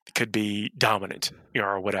 Could be dominant,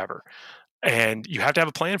 or whatever. And you have to have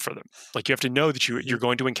a plan for them. Like, you have to know that you're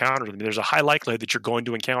going to encounter them. There's a high likelihood that you're going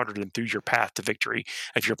to encounter them through your path to victory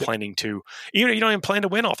if you're planning to. You don't even plan to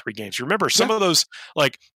win all 3 games. Remember, some of those,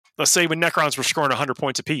 like, let's say when Necrons were scoring 100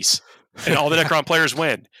 points apiece, and all the Necron players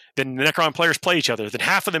win, then the Necron players play each other. Then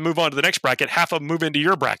half of them move on to the next bracket, half of them move into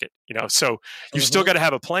your bracket. So you still got to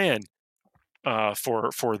have a plan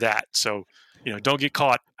for that. So, don't get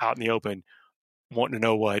caught out in the open wanting to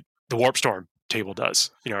know what the Warp Storm table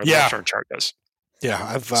does, or the Warp Storm chart does.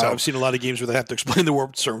 Yeah, I've seen a lot of games where they have to explain the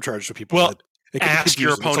Warp Storm charge to people. Well, ask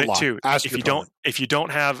your opponent too. If you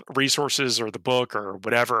don't have resources or the book or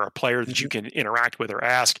whatever, a player that you can interact with or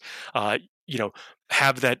ask,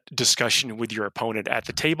 have that discussion with your opponent at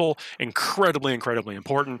the table. Incredibly, incredibly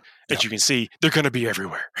important. As you can see, they're going to be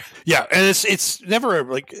everywhere. Yeah, and it's never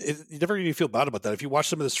you never even feel bad about that. If you watch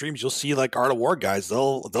some of the streams, you'll see like Art of War guys.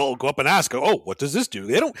 They'll go up and ask, "Oh, what does this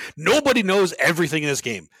do?" Nobody knows everything in this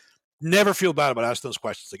game. Never feel bad about asking those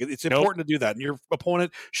questions. Like, it's important to do that, and your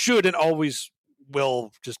opponent should and always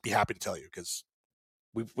will just be happy to tell you, because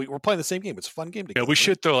we're playing the same game. It's a fun game. We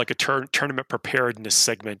should throw like a tournament preparedness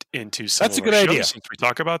segment into some. That's a good idea. Since we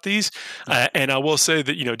talk about these, and I will say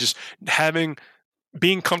that just having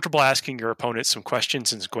being comfortable asking your opponent some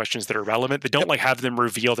questions and some questions that are relevant, that don't like have them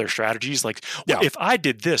reveal their strategies. Like, well, if I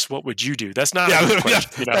did this, what would you do? That's not a good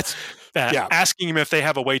question. Asking them if they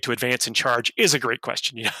have a way to advance and charge is a great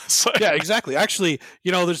question. So, yeah, exactly. Actually,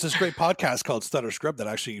 there's this great podcast called Stutter Scrub that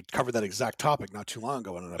actually covered that exact topic not too long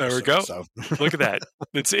ago in an episode. There we go. So. Look at that.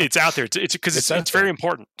 It's out there. It's because it's very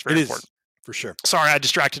important. It's very important. For sure. Sorry, I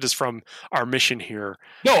distracted us from our mission here.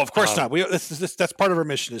 No, of course not. That's part of our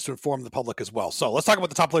mission, is to inform the public as well. So let's talk about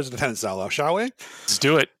the top players in attendance now, shall we? Let's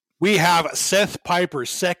do it. We have Seth Piper,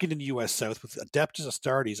 second in U.S. South with Adeptus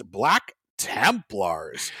Astartes, Black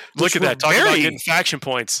Templars. Look at that. Talk about getting faction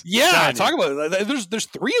points. Yeah, talk about it. There's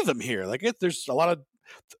 3 of them here. There's a lot of...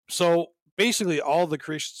 So basically all the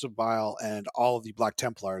Creations of Bile and all of the Black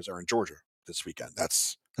Templars are in Georgia this weekend.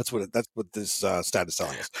 That's what this stat is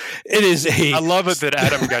telling us. It is I love it that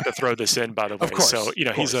Adam got to throw this in, by the way. Of course, so,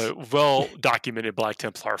 he's a well-documented Black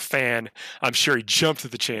Templar fan. I'm sure he jumped at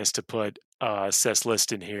the chance to put Seth's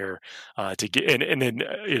list in here to get, and then,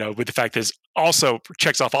 with the fact that this also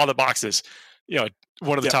checks off all the boxes,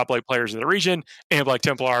 one of the top Black players in the region and Black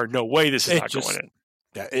Templar, no way this is not going in.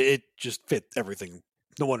 Yeah, it just fit everything.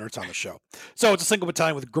 No wonder it's on the show. So it's a single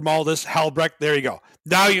battalion with Grimaldus, Halbrecht. There you go.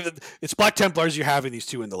 Now it's Black Templars. You're having these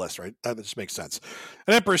 2 in the list, right? That just makes sense.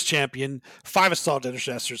 An Emperor's Champion, 5 Assault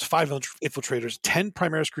Intercessors, 5 Infiltrators, 10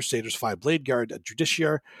 Primaris Crusaders, 5 Blade Guard, a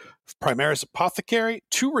Justiciar, Primaris Apothecary,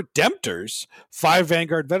 2 Redemptors, 5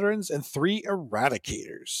 Vanguard Veterans, and 3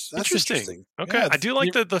 Eradicators. That's interesting. Okay. Yeah, I do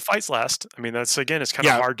like the fights last. I mean, that's, again, it's kind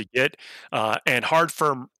of hard to get and hard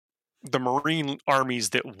for the Marine armies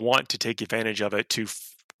that want to take advantage of it to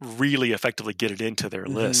really effectively get it into their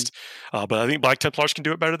list. But I think Black Templars can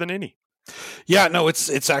do it better than any. Yeah, no,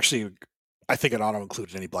 it's actually, I think it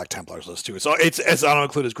auto-included any Black Templars list too. It's as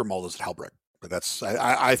auto-included as Grimaldus and Halbrecht. But that's,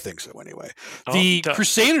 I think so anyway. The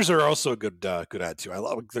Crusaders are also a good add too. I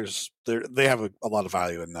love, they have a lot of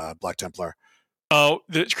value in Black Templar. Oh,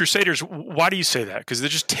 the Crusaders, why do you say that? Because they're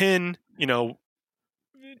just 10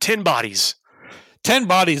 bodies. 10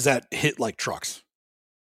 bodies that hit like trucks.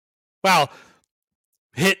 Well,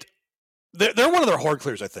 they're one of their horde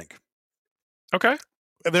clears, I think. Okay.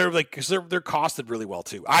 They're because they're costed really well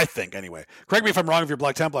too. I think anyway. Correct me if I'm wrong if you're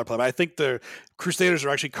Black Templar player, but I think the Crusaders are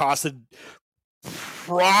actually costed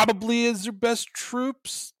probably as their best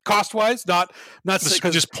troops cost wise. Not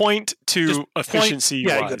just point to efficiency.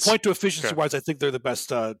 Point to efficiency wise. I think they're the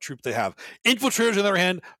best troop they have. Infiltrators, on the other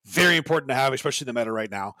hand, very important to have, especially in the meta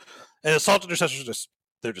right now. And Assault Intercessors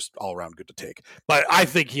they're just all around good to take. But I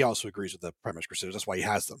think he also agrees with the Primaris Crusaders. That's why he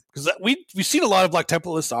has them. Because we've seen a lot of Black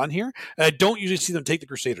Templar lists on here, and I don't usually see them take the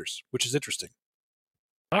Crusaders, which is interesting.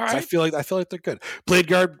 All right. I feel like they're good. Blade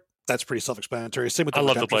Guard, that's pretty self-explanatory. Same with I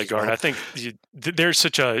love the Blade Guard. Well. I think there's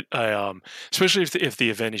such a especially if the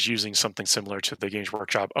event is using something similar to the Games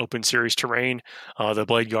Workshop Open Series terrain, the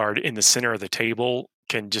Blade Guard in the center of the table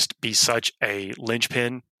can just be such a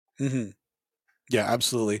linchpin. Mm-hmm. Yeah,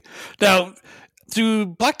 absolutely. Now, do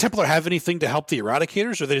Black Templar have anything to help the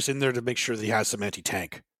Eradicators, or are they just in there to make sure that he has some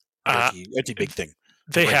anti-tank, anti-big thing?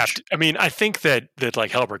 They have to. I mean, I think that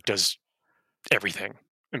like Halbrecht does everything.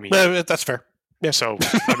 I mean, that's fair. Yeah. So,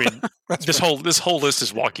 I mean, this whole list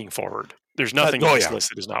is walking forward. There's nothing on this list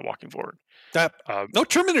that is not walking forward. No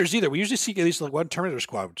Terminators either. We usually see at least like one Terminator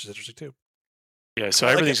squad, which is interesting too. Yeah, so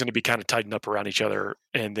everything's going to be kind of tightened up around each other,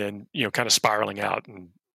 and then kind of spiraling out, and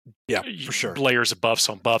for sure, layers of buffs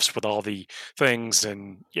on buffs with all the things,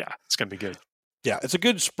 and it's going to be good. Yeah, it's a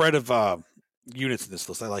good spread of units in this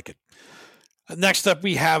list. I like it. Next up,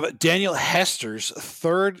 we have Daniel Hester's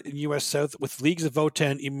third in U.S. South with Leagues of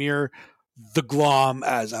Votann, Ymir, the Glom,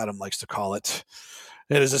 as Adam likes to call it.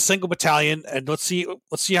 It is a single battalion, and let's see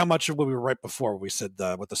how much of what we were right before we said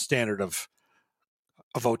what the standard of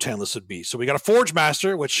a Votann list would be. So we got a Forge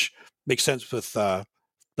Master, which makes sense with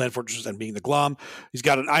Land Fortresses and being the Glom. He's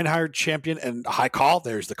got an Einhard Champion and a High Call.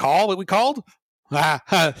 There's the call that we called. Oh,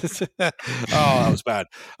 that was bad.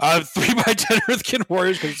 3x10 Earthkin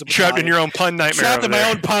Warriors. Trapped in your own pun nightmare. Trapped in my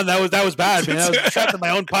own pun. That was bad, man. I was trapped in my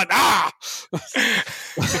own pun.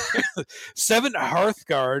 7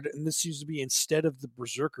 Hearthguard, and this used to be instead of the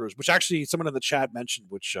Berserkers, which actually someone in the chat mentioned,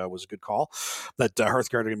 which was a good call, that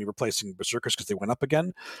Hearthguard are going to be replacing Berserkers because they went up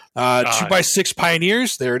again. 2x6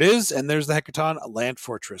 Pioneers. There it is, and there's the Hecaton Land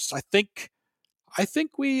Fortress. I think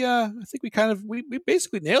we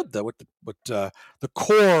basically nailed what the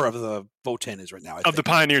core of the Votann is right now. The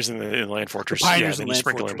Pioneers in the Land Fortress. The Pioneers in the Land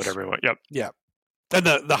Fortress. Whatever you want. Yep. Yeah. And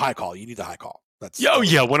the High Call. You need the High Call. That's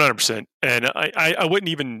 100%. And I wouldn't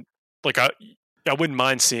even I wouldn't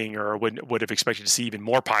mind seeing, or would have expected to see even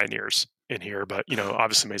more Pioneers in here, but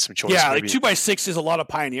obviously made some choices. Yeah, maybe. like 2x6 is a lot of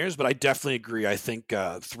Pioneers, but I definitely agree. I think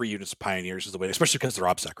 3 units of Pioneers is the way, especially because they're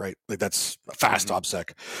OBSEC, right? Like that's a fast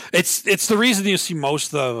OBSEC. It's the reason you see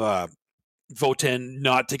most of Votann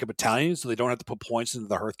not take a battalion, so they don't have to put points into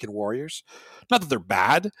the Hearthkin Warriors. Not that they're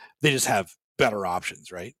bad, they just have better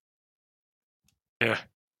options, right? Yeah,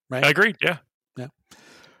 right. I agree. Yeah.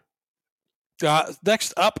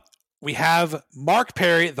 Next up, we have Mark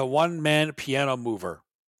Perry, the one-man piano mover.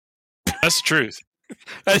 That's the truth.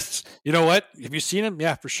 You know what? Have you seen him?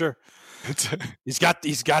 Yeah, for sure. He's got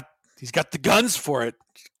the guns for it.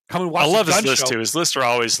 Come and watch. I love his list too. His lists are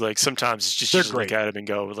always like, sometimes it's just, you just look at him and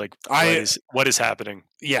go like, what is happening?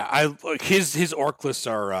 Yeah, I like his orc lists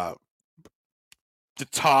are the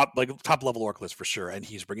top level orc list for sure, and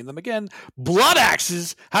he's bringing them again. Blood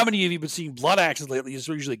axes. How many of you have been seeing blood axes lately? It's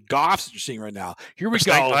usually goths that you're seeing right now. Here we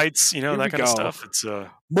go. Lights, that kind of stuff. It's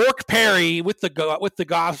Mark Perry with the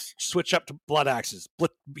goths switch up to blood axes.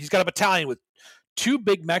 He's got a battalion with 2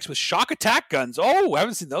 big mechs with shock attack guns. Oh, I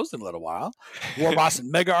haven't seen those in a little while. War Boss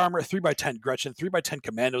and Mega Armor, 3x10 Gretchen, 3x10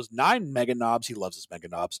 Commandos, 9 Mega Knobs. He loves his Mega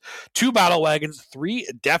Knobs. 2 Battle Wagons, 3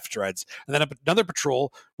 Death Dreads, and then another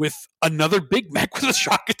patrol with another big mech with a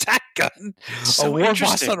shock attack gun. So a War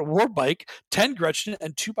Boss on a War Bike, 10 Gretchen,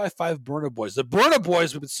 and 2x5 Burner Boys. The Burner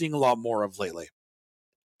Boys we've been seeing a lot more of lately.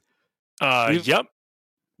 Yep.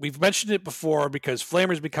 We've mentioned it before because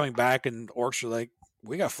Flamers been coming back, and orcs are like,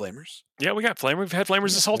 we got Flamers. Yeah, we got Flamers. We've had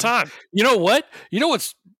Flamers this whole time. You know what? You know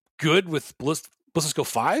what's good with Blissisco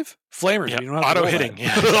 5? Flamers. Yeah, you don't have auto hitting.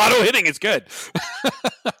 Yeah. Auto hitting is good.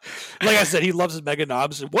 Like I said, he loves his Mega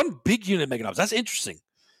Knobs. 1 big unit of Mega Knobs. That's interesting.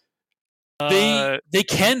 They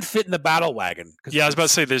can fit in the Battle Wagon. Yeah, I was about to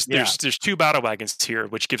say there's 2 Battle Wagons here,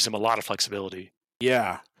 which gives him a lot of flexibility.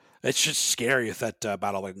 Yeah, it's just scary if that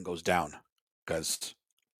Battle Wagon goes down. Because,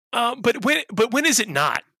 but when is it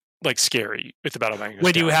not? Like scary with the Battle Wagon.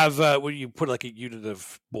 When you have when you put like a unit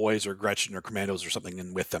of boys or Gretchen or Commandos or something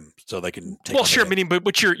in with them, so they can take. Well, sure, meaning,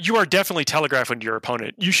 but you are definitely telegraphing to your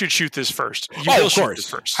opponent. You should shoot this first. Of course,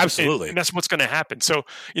 first. Absolutely, and that's what's going to happen. So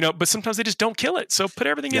but sometimes they just don't kill it. So put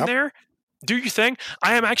everything in there. Do your thing.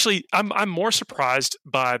 I'm more surprised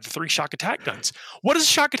by the 3 shock attack guns. What does a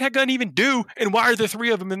shock attack gun even do, and why are there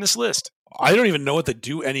 3 of them in this list? I don't even know what they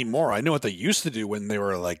do anymore. I know what they used to do when they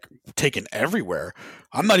were like taken everywhere.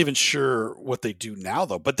 I'm not even sure what they do now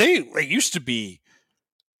though. But they used to be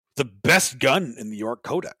the best gun in the York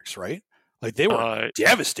Codex, right? Like they were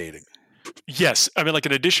devastating. Yes, I mean like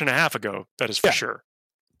an edition and a half ago. That is for sure.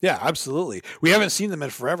 Yeah, absolutely. We haven't seen them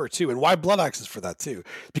in forever too, and why blood axes for that too?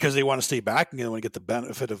 Because they want to stay back and they want to get the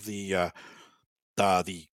benefit of the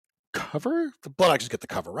cover. The blood axes get the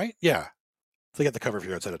cover, right? Yeah, they get the cover if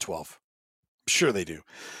you're outside of 12. Sure they do.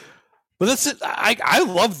 But that's it. I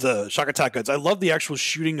love the shock attack guns. I love the actual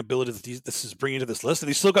shooting ability that this is bringing to this list. And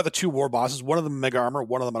he's still got the 2 war bosses, one of them Mega Armor,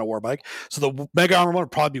 one of them on a War Bike. So the Mega Armor one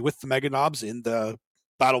would probably be with the Mega Knobs in the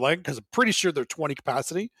Battle Wagon because I'm pretty sure they're 20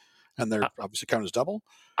 capacity and they're obviously counted as double.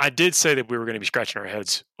 I did say that we were going to be scratching our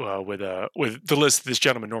heads with the list this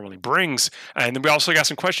gentleman normally brings, and then we also got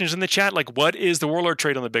some questions in the chat, like what is the Warlord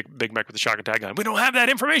trait on the big mech with the shock attack gun? We don't have that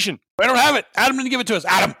information. We don't have it. Adam didn't give it to us.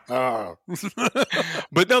 Adam. Oh.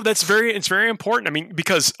 But no, it's very important. I mean,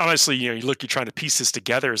 because honestly, you're trying to piece this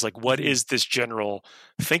together. Is like, what is this general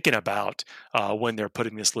thinking about when they're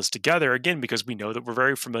putting this list together? Again, because we know that we're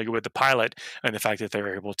very familiar with the pilot and the fact that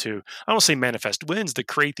they're able to, I won't say manifest wins, to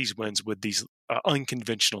create these wins with these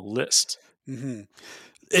unconventional lists. Mm-hmm.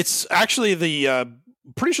 It's actually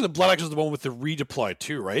pretty sure the Blood Axe is the one with the redeploy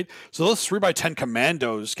too, right? So those 3x10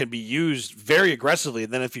 commandos can be used very aggressively,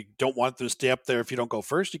 and then if you don't want them to stay up there, if you don't go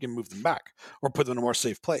first, you can move them back or put them in a more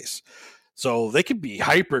safe place. So they can be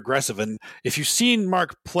hyper aggressive, and if you've seen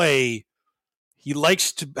Mark play, he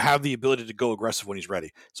likes to have the ability to go aggressive when he's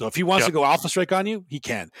ready. So if he wants to go Alpha Strike on you, he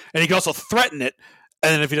can, and he can also threaten it.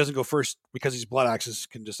 And then if he doesn't go first because he's Blood Axes,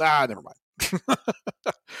 can just never mind.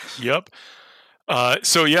 Yep.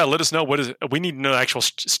 So yeah, let us know we need to know actual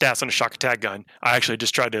stats on a shock attack gun. I actually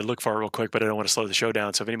just tried to look for it real quick, but I don't want to slow the show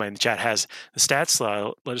down. So if anybody in the chat has the stats,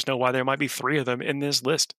 let us know why there might be 3 of them in this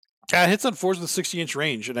list. Yeah, it hits on 4s with 60-inch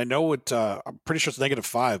range, and I know it. I'm pretty sure it's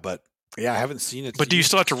 -5, but yeah, I haven't seen it. But do you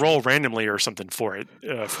still have to roll randomly or something for it?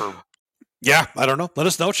 Yeah, I don't know. Let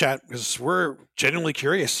us know, chat, because we're genuinely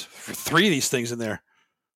curious for 3 of these things in there.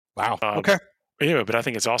 Wow. Okay. Anyway, but I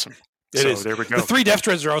think it's awesome. It is. There we go. The 3 Death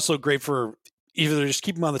Dreads are also great for either just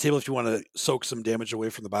keep them on the table if you want to soak some damage away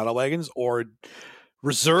from the battle wagons, or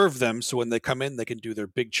reserve them so when they come in, they can do their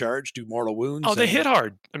big charge, do mortal wounds. Oh, they hit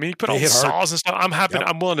hard. I mean, you put all the saws and stuff. I'm happy. Yep.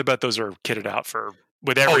 I'm willing to bet those are kitted out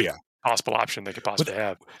with every possible option they could possibly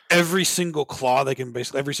have. Every single claw they can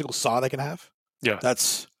every single saw they can have. Yeah.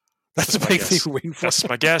 That's a big thing we're waiting for. That's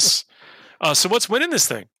my guess. So what's winning this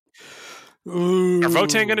thing? Ooh. Are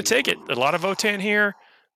Votann going to take it? A lot of Votann here.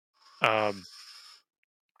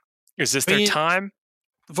 Is this their time?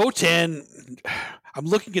 Votann, I'm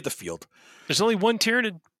looking at the field. There's only one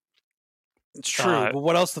Tyranid. It's true. But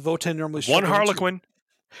what else the Votann normally one Harlequin.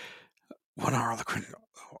 One Harlequin.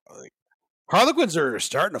 Harlequins are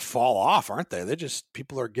starting to fall off, aren't they?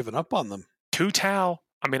 People are giving up on them. 2 Tau.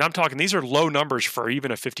 I mean, I'm talking, these are low numbers for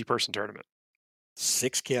even a 50-person tournament.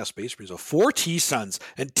 6 Chaos Space Marines, 4 T-Suns,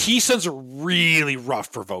 and T-Suns are really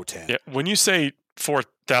rough for Votann. Yeah, when you say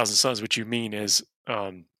 4,000 Suns, what you mean is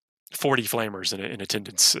 40 Flamers in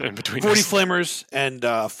attendance in between. 40 Flamers and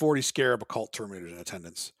 40 Scarab Occult Terminators in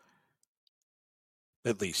attendance.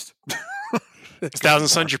 At least. Is 1,000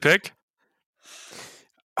 Suns your pick?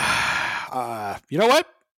 You know what?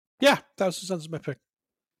 Yeah, 1,000 Suns is my pick.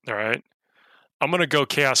 All right. I'm going to go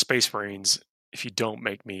Chaos Space Marines if you don't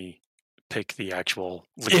make me pick the actual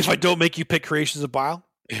Legion. If I don't make you pick Creations of Bile?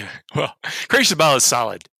 Yeah. Well, Creations of Bile is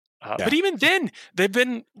solid. But even then, they've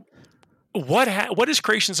been... What is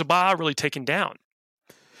Creations of Bile really taken down?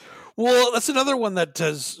 Well, that's another one that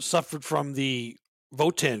has suffered from the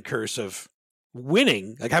Votann curse of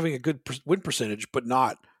winning, like having a good win percentage, but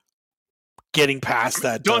not getting past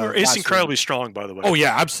that. It's incredibly strong, by the way. Oh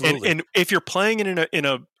yeah, absolutely. And if you're playing in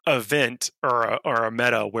a event or a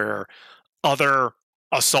meta where other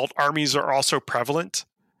assault armies are also prevalent,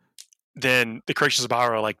 then the Creations of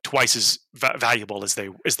Bile are like twice as valuable as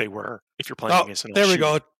they were if you're playing against an. There we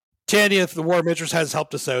go. Tanya, the War Mistress, has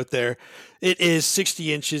helped us out there. It is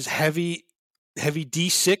 60 inches, heavy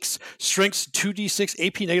D6, strengths 2d6,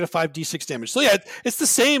 AP -5 d6 damage. So yeah, it's the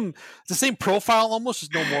same profile almost.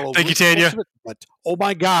 There's no mortal. Thank you, Tanya. But oh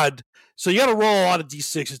my god! So you got to roll a lot of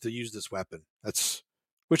d6s to use this weapon.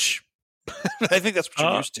 Which I think that's what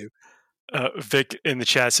you're used to. Vic in the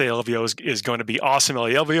chat say LVO is going to be awesome.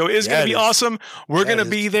 LVO is going to be awesome. We're going to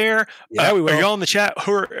be there. Yeah, we will. Are y'all in the chat?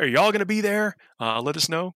 Are y'all going to be there? Let us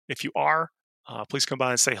know if you are. Please come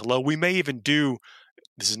by and say hello. We may even do.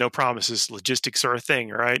 This is no promises. Logistics are a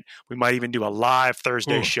thing, all right? We might even do a live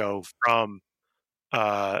Thursday show from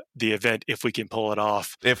the event if we can pull it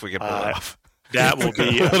off. If we can pull it off. That will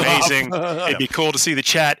be amazing. It'd be cool to see the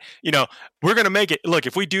chat. We're going to make it. Look,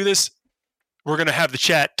 if we do this, we're going to have the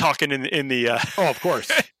chat talking in the of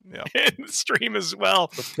course, in the stream as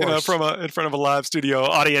well. In front of a live studio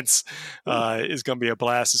audience is going to be a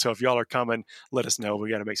blast. So if y'all are coming, let us know.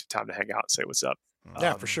 We got to make some time to hang out and say what's up.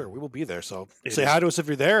 Yeah, for sure, we will be there. So say hi to us if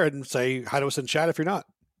you're there, and say hi to us in chat if you're not.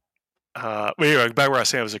 Anyway, back where I was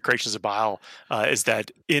saying it was the Creations of Bile is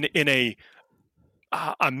that in a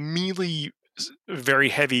melee very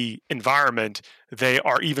heavy environment, they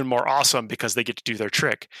are even more awesome because they get to do their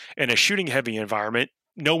trick. In a shooting heavy environment,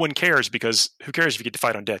 no one cares because who cares if you get to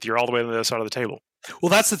fight on death? You're all the way on the other side of the table. Well,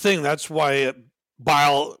 that's the thing. That's why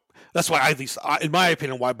Bile. That's why, at least in my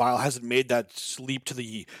opinion, why Bile hasn't made that leap to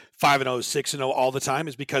the 5-0, 6-0 all the time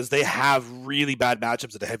is because they have really bad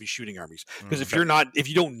matchups at the heavy shooting armies. Because if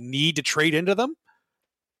you don't need to trade into them,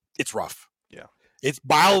 it's rough. Yeah, it's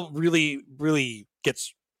Bile really, really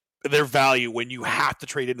gets their value when you have to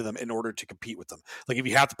trade into them in order to compete with them. Like if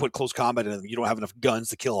you have to put close combat in them, you don't have enough guns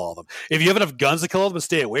to kill all of them. If you have enough guns to kill all of them and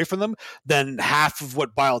stay away from them, then half of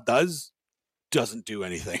what Bile doesn't do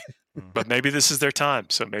anything. But maybe this is their time.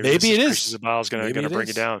 So maybe it is. Creations of Bile is going to bring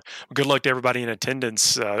it down. Good luck to everybody in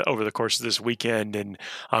attendance over the course of this weekend. And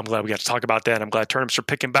I'm glad we got to talk about that. I'm glad tournaments are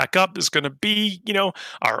picking back up. It's going to be,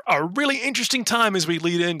 a really interesting time as we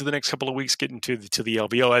lead into the next couple of weeks getting to the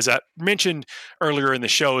LVO. As I mentioned earlier in the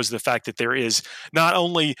show, is the fact that there is not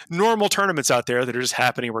only normal tournaments out there that are just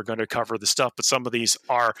happening. We're going to cover the stuff, but some of these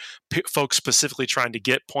are folks specifically trying to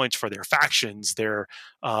get points for their factions, their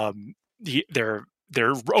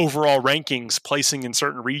overall rankings, placing in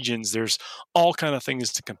certain regions. There's all kind of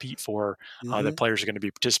things to compete for that players are going to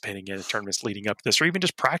be participating in tournaments leading up to this, or even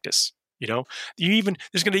just practice. There's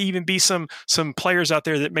going to even be some players out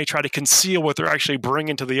there that may try to conceal what they're actually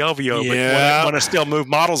bringing to the LVO, but want to still move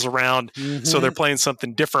models around, so they're playing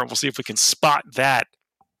something different. We'll see if we can spot that.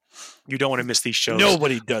 You don't want to miss these shows.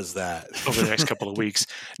 Nobody does that over the next couple of weeks.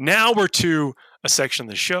 Now we're to a section of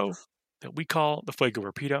the show that we call the Fuego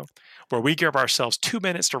Rapido, where we give ourselves 2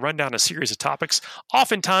 minutes to run down a series of topics.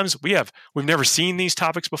 Oftentimes, we've never seen these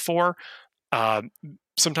topics before.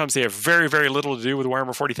 Sometimes they have very, very little to do with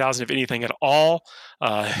Warhammer 40,000, if anything at all.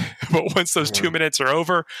 But once those 2 minutes are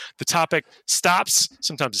over, the topic stops.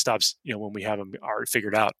 Sometimes it stops, when we have them already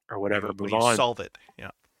figured out or whatever. When move on. Solve it.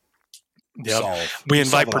 Yeah. Yep. solve. We solve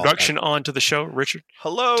invite it all. production onto the show. Richard,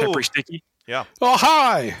 Hello. Temporary Sticky. Yeah. Oh,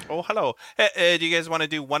 hi. Oh, hello. Hey, do you guys want to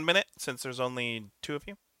do 1 minute since there's only 2 of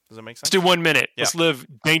you? Does that make sense? Let's do 1 minute. Yeah. Let's live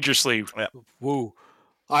dangerously. Woo.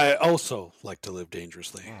 I also like to live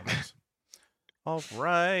dangerously. Oh, nice. All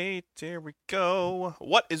right, here we go.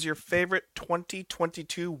 What is your favorite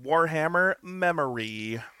 2022 Warhammer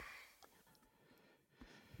memory?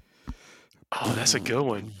 Oh, that's a good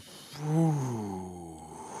one.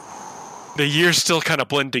 The years still kind of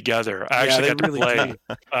blend together. I actually got to play.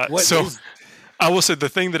 So I will say the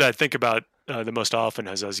thing that I think about the most often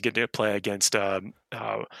is I was getting to play against a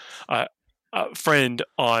friend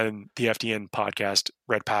on the FTN podcast,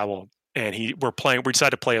 Red Powell. And we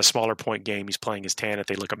decided to play a smaller point game. He's playing his Tanith.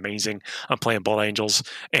 They look amazing. I'm playing Blood Angels,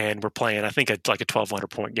 and we're playing, I think, like a 1,200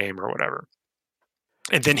 point game or whatever.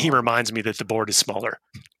 And then he reminds me that the board is smaller.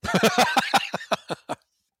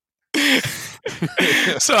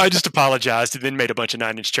 So I just apologized and then made a bunch of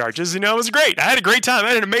 9-inch charges. It was great. I had a great time. I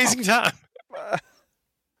had an amazing time.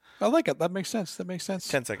 I like it. That makes sense. 10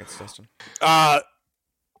 seconds, Dustin. The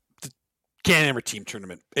Canhammer team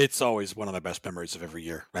tournament. It's always one of my best memories of every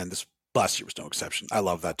year. And this last year was no exception. I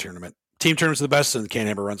love that tournament. Team tournaments are the best, and the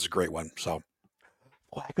Canhammer run's a great one. So,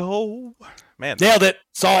 Go. Man. nailed it.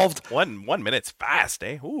 Solved. 1 minute's fast,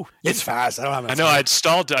 eh? Ooh. It's fast. I don't have. I know I'd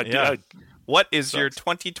stalled. What is your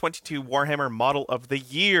 2022 Warhammer model of the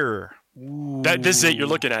year? This is it. You're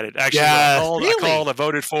looking at it. Actually, Yes. I called. I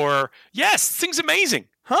voted for. Yes, this thing's amazing.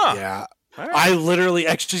 Huh. Yeah. All right. I literally,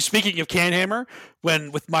 actually, speaking of Canhammer,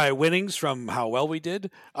 with my winnings from how well we did,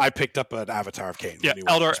 I picked up an Avatar of Kane. Yeah,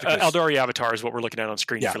 Eldari Avatar is what we're looking at on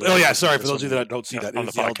screen. Yeah. Sorry for those of you that don't see that. on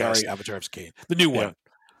It's the the podcast. Eldari Avatar of Kane, the new one.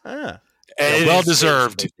 Ah. And well it is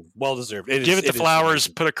deserved. amazing. Well deserved. Give it the flowers,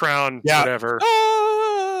 put a crown, Yeah. whatever.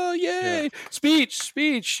 Oh, yay! Speech.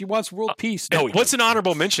 He wants world peace. No, What's an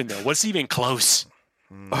honorable mention though? What's even close?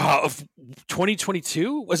 of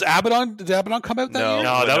 2022? Was Abaddon? Did Abaddon come out that No. year?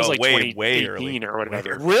 No, that was like way 2018 early. or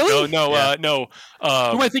whatever. Really? No. Yeah. No. Who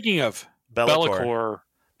am I thinking of? Be'lakor.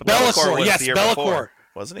 Be'lakor, was yes, the year Be'lakor. before,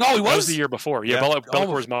 wasn't he? No, he That was was. the year before. Yeah, Yeah.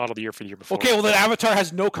 Bellacor's model the year for the year before. Okay, well then Avatar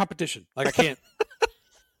has no competition. Like I can't.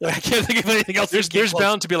 I can't think of anything else. There's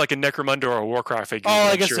bound to be like a Necromunda or a Warcry figure. Oh, that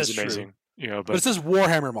I I'm guess sure that's is true. amazing. But But it's this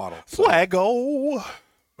Warhammer model. So. Flago.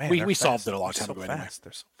 Man, We they're solved fast. it a long They're time so ago anyway. fast.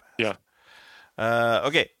 They're so fast. Yeah.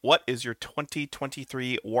 Okay, what is your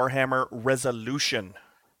 2023 Warhammer resolution?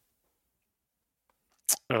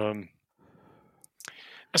 That's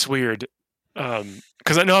weird.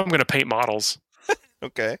 Because I know I'm going to paint models.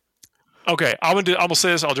 Okay. Okay, I'm gonna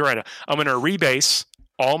say this. I'll do it right now. I'm gonna rebase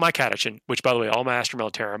all my Catachan, which, by the way, all my Astra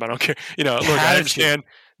Militarum. I don't care. Look, I understand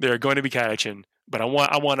they're going to be Catachan, but I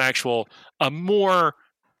want a more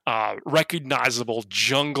recognizable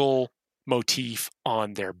jungle motif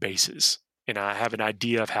on their bases, and I have an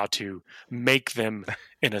idea of how to make them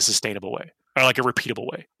in a sustainable way, or like a repeatable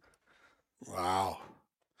way. Wow.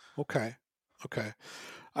 Okay.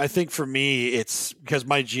 I think for me, it's because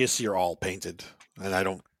my GSC are all painted, and I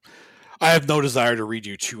have no desire to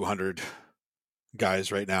redo 200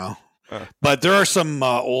 guys right now. But there are some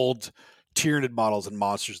old Tyranid models and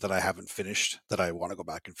monsters that I haven't finished that I want to go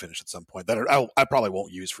back and finish at some point. That I probably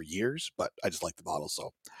won't use for years, but I just like the models,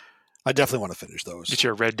 so I definitely want to finish those. Get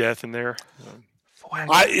your Red Death in there.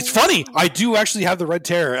 It's funny. I do actually have the Red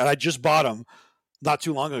Terror, and I just bought him not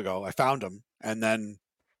too long ago. I found him, and then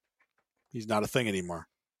he's not a thing anymore.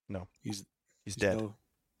 No, he's dead.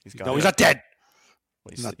 He's gone. No, he's not dead.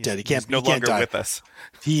 Well, He's not dead. He can't. He's no he can't longer die. with us.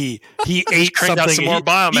 He ate cranked something. out some more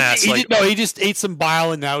biomass. He just ate some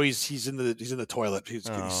bile, and now he's in the toilet. He's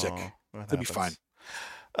gonna be sick. He'll be fine.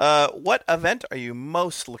 What event are you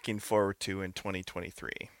most looking forward to in 2023?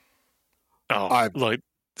 Like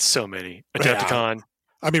so many. Adepticon.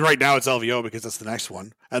 I mean, right now it's LVO because that's the next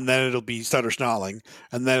one, and then it'll be Stutter Snarling,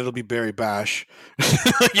 and then it'll be Barry Bash,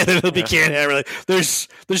 and then it'll be Canhammer. Like, there's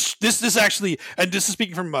this actually, and this is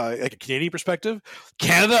speaking from like a Canadian perspective.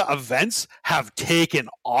 Canada events have taken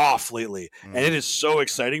off lately, and it is so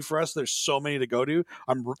exciting for us. There's so many to go to.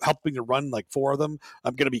 I'm helping to run like 4 of them.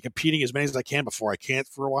 I'm going to be competing as many as I can before I can't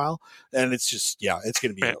for a while, and it's just it's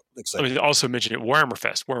going to be exciting. I mean, also mention it. Warhammer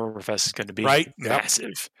Fest. Warhammer Fest is going to be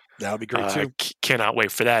massive. That would be great too. Cannot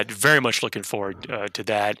wait for that. Very much looking forward to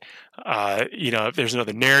that. If there's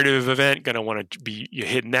another narrative event, going to want to be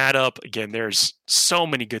hitting that up again. There's so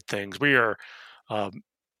many good things. We are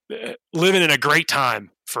living in a great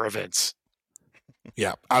time for events.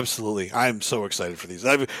 Yeah, absolutely. I'm so excited for these.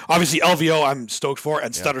 Obviously, LVO, I'm stoked for,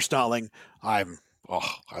 and Stutter Snarling,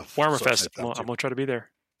 Warhammer Fest. I'm gonna try to be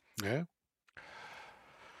there. Yeah.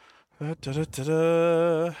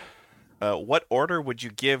 What order would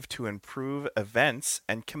you give to improve events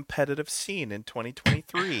and competitive scene in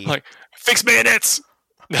 2023? Like, fix bayonets.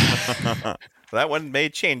 That one may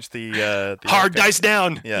change the Hard outcome. dice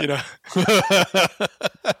down. Yeah. You know,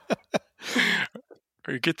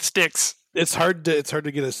 or you get the sticks. It's hard to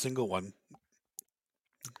get a single one.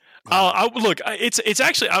 Look, it's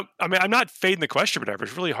actually. I mean, I'm not fading the question, whatever.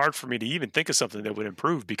 It's really hard for me to even think of something that would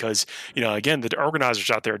improve because, again, the organizers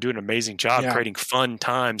out there are doing an amazing job creating fun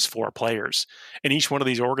times for players, and each one of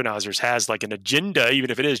these organizers has like an agenda, even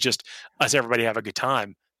if it is just us everybody have a good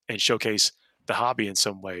time and showcase the hobby in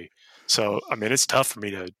some way. So, I mean, it's tough for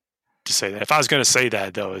me to say that. If I was going to say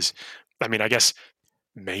that, though, I guess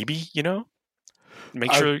maybe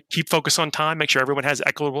make sure keep focus on time. Make sure everyone has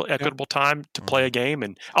equitable time to play a game,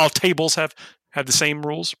 and all tables have the same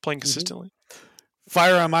rules, playing consistently.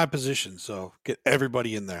 Fire on my position, so get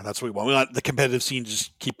everybody in there. That's what we want. We want the competitive scene to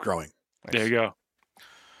just keep growing. Nice. There you go.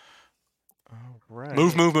 All right.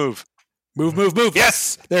 Move. Move.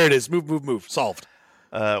 Yes, there it is. Move. Solved.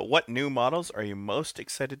 What new models are you most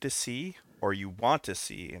excited to see or you want to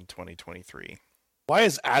see in 2023? Why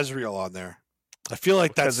is Azrael on there? I feel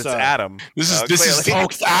like Because that's it's Adam. This is Clearly.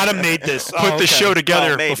 'cause Adam made this. put the show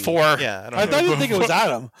together maybe. before. Yeah, I didn't think it was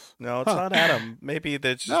Adam. No, it's not Adam. Maybe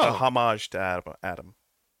that's just a homage to Adam.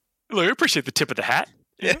 Look, I appreciate the tip of the hat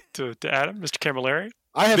Yeah. to Adam, Mr. Camilleri.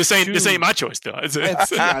 I have This ain't my choice though. I have two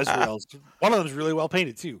Azraels. One of them is really well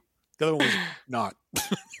painted too. The other one was not.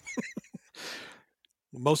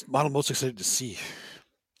 Most excited to see.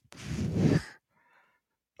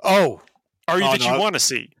 Oh, Are you Oh, that no, you want to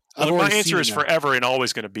see? I've Look, my already answer seen is that. forever and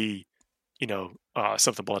always going to be,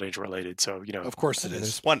 something Blood Angel related. So of course it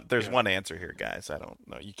is. There's one answer here, guys. I don't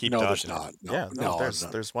know. You keep No, there's dodging it. not. No, Yeah, no,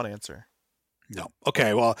 there's one answer. No.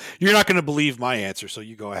 Okay. Well, you're not going to believe my answer, so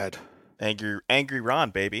you go ahead. Angry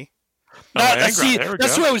Ron, baby. See, there we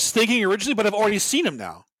that's go. what I was thinking originally, but I've already seen him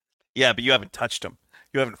now. Yeah, but you haven't touched him.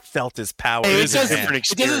 You haven't felt his power. It in is your a hand. different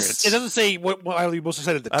experience. It doesn't say what are you most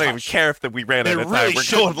excited to I touch. don't even care if we ran It out of time. really We're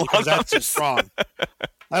should going because long. that's just wrong.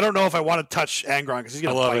 I don't know if I want to touch Angron because he's I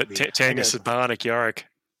going to love bite it. me. Tanya Bionic Yarrick.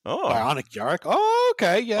 Oh, Bionic Yarrick. Oh,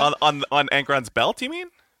 okay, yeah. on Angron's belt, you mean?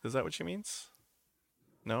 Is that what she means?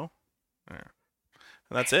 No. Yeah.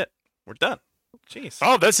 And that's it. We're done. Jeez.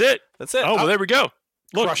 Oh, that's it. That's it. Oh, well, there we go.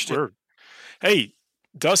 Look, Crushed it. Hey,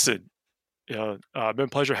 Dustin. Been a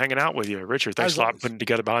pleasure hanging out with you. Richard, thanks As a lot for always. putting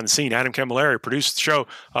together behind the scene. Adam Camilleri produced the show,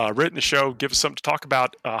 written the show, give us something to talk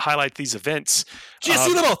about, highlight these events.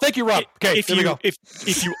 GSC Little. Thank you, Rob. Okay, if there we you go.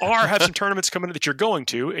 if you have some tournaments coming that you're going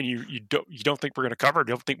to and you don't think we're going to cover,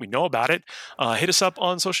 don't think we know about it, hit us up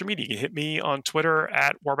on social media. You can hit me on Twitter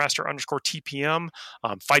at Warmaster_TPM,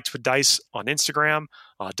 Fights with Dice on Instagram.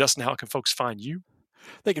 Dustin, how can folks find you?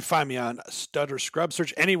 They can find me on Stutter Scrub.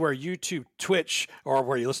 Search anywhere, YouTube, Twitch, or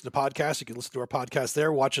where you listen to podcasts. You can listen to our podcast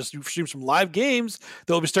there. Watch us stream some live games.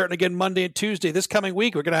 They'll be starting again Monday and Tuesday. This coming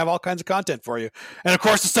week, we're going to have all kinds of content for you. And, of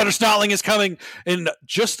course, the Stutter Snotling is coming in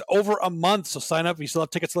just over a month. So sign up. You still have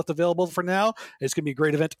tickets left available for now. It's going to be a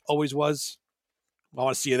great event. Always was. I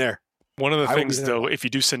want to see you there. One of the I will be things, there. though, if you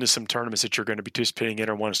do send us some tournaments that you're going to be participating in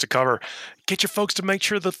or want us to cover, get your folks to make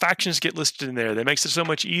sure the factions get listed in there. That makes it so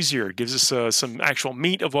much easier. It gives us some actual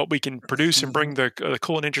meat of what we can produce and bring the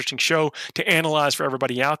cool and interesting show to analyze for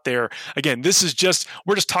everybody out there. Again,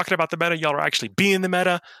 we're just talking about the meta. Y'all are actually being the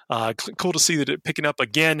meta. Cool to see that it picking up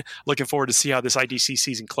again. Looking forward to see how this IDC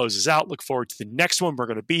season closes out. Look forward to the next one. We're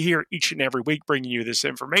going to be here each and every week bringing you this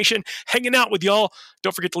information, hanging out with y'all.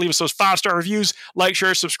 Don't forget to leave us those 5-star reviews. Like,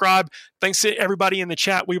 share, subscribe. Thanks to everybody in the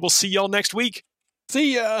chat. We will see y'all next week.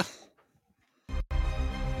 See ya.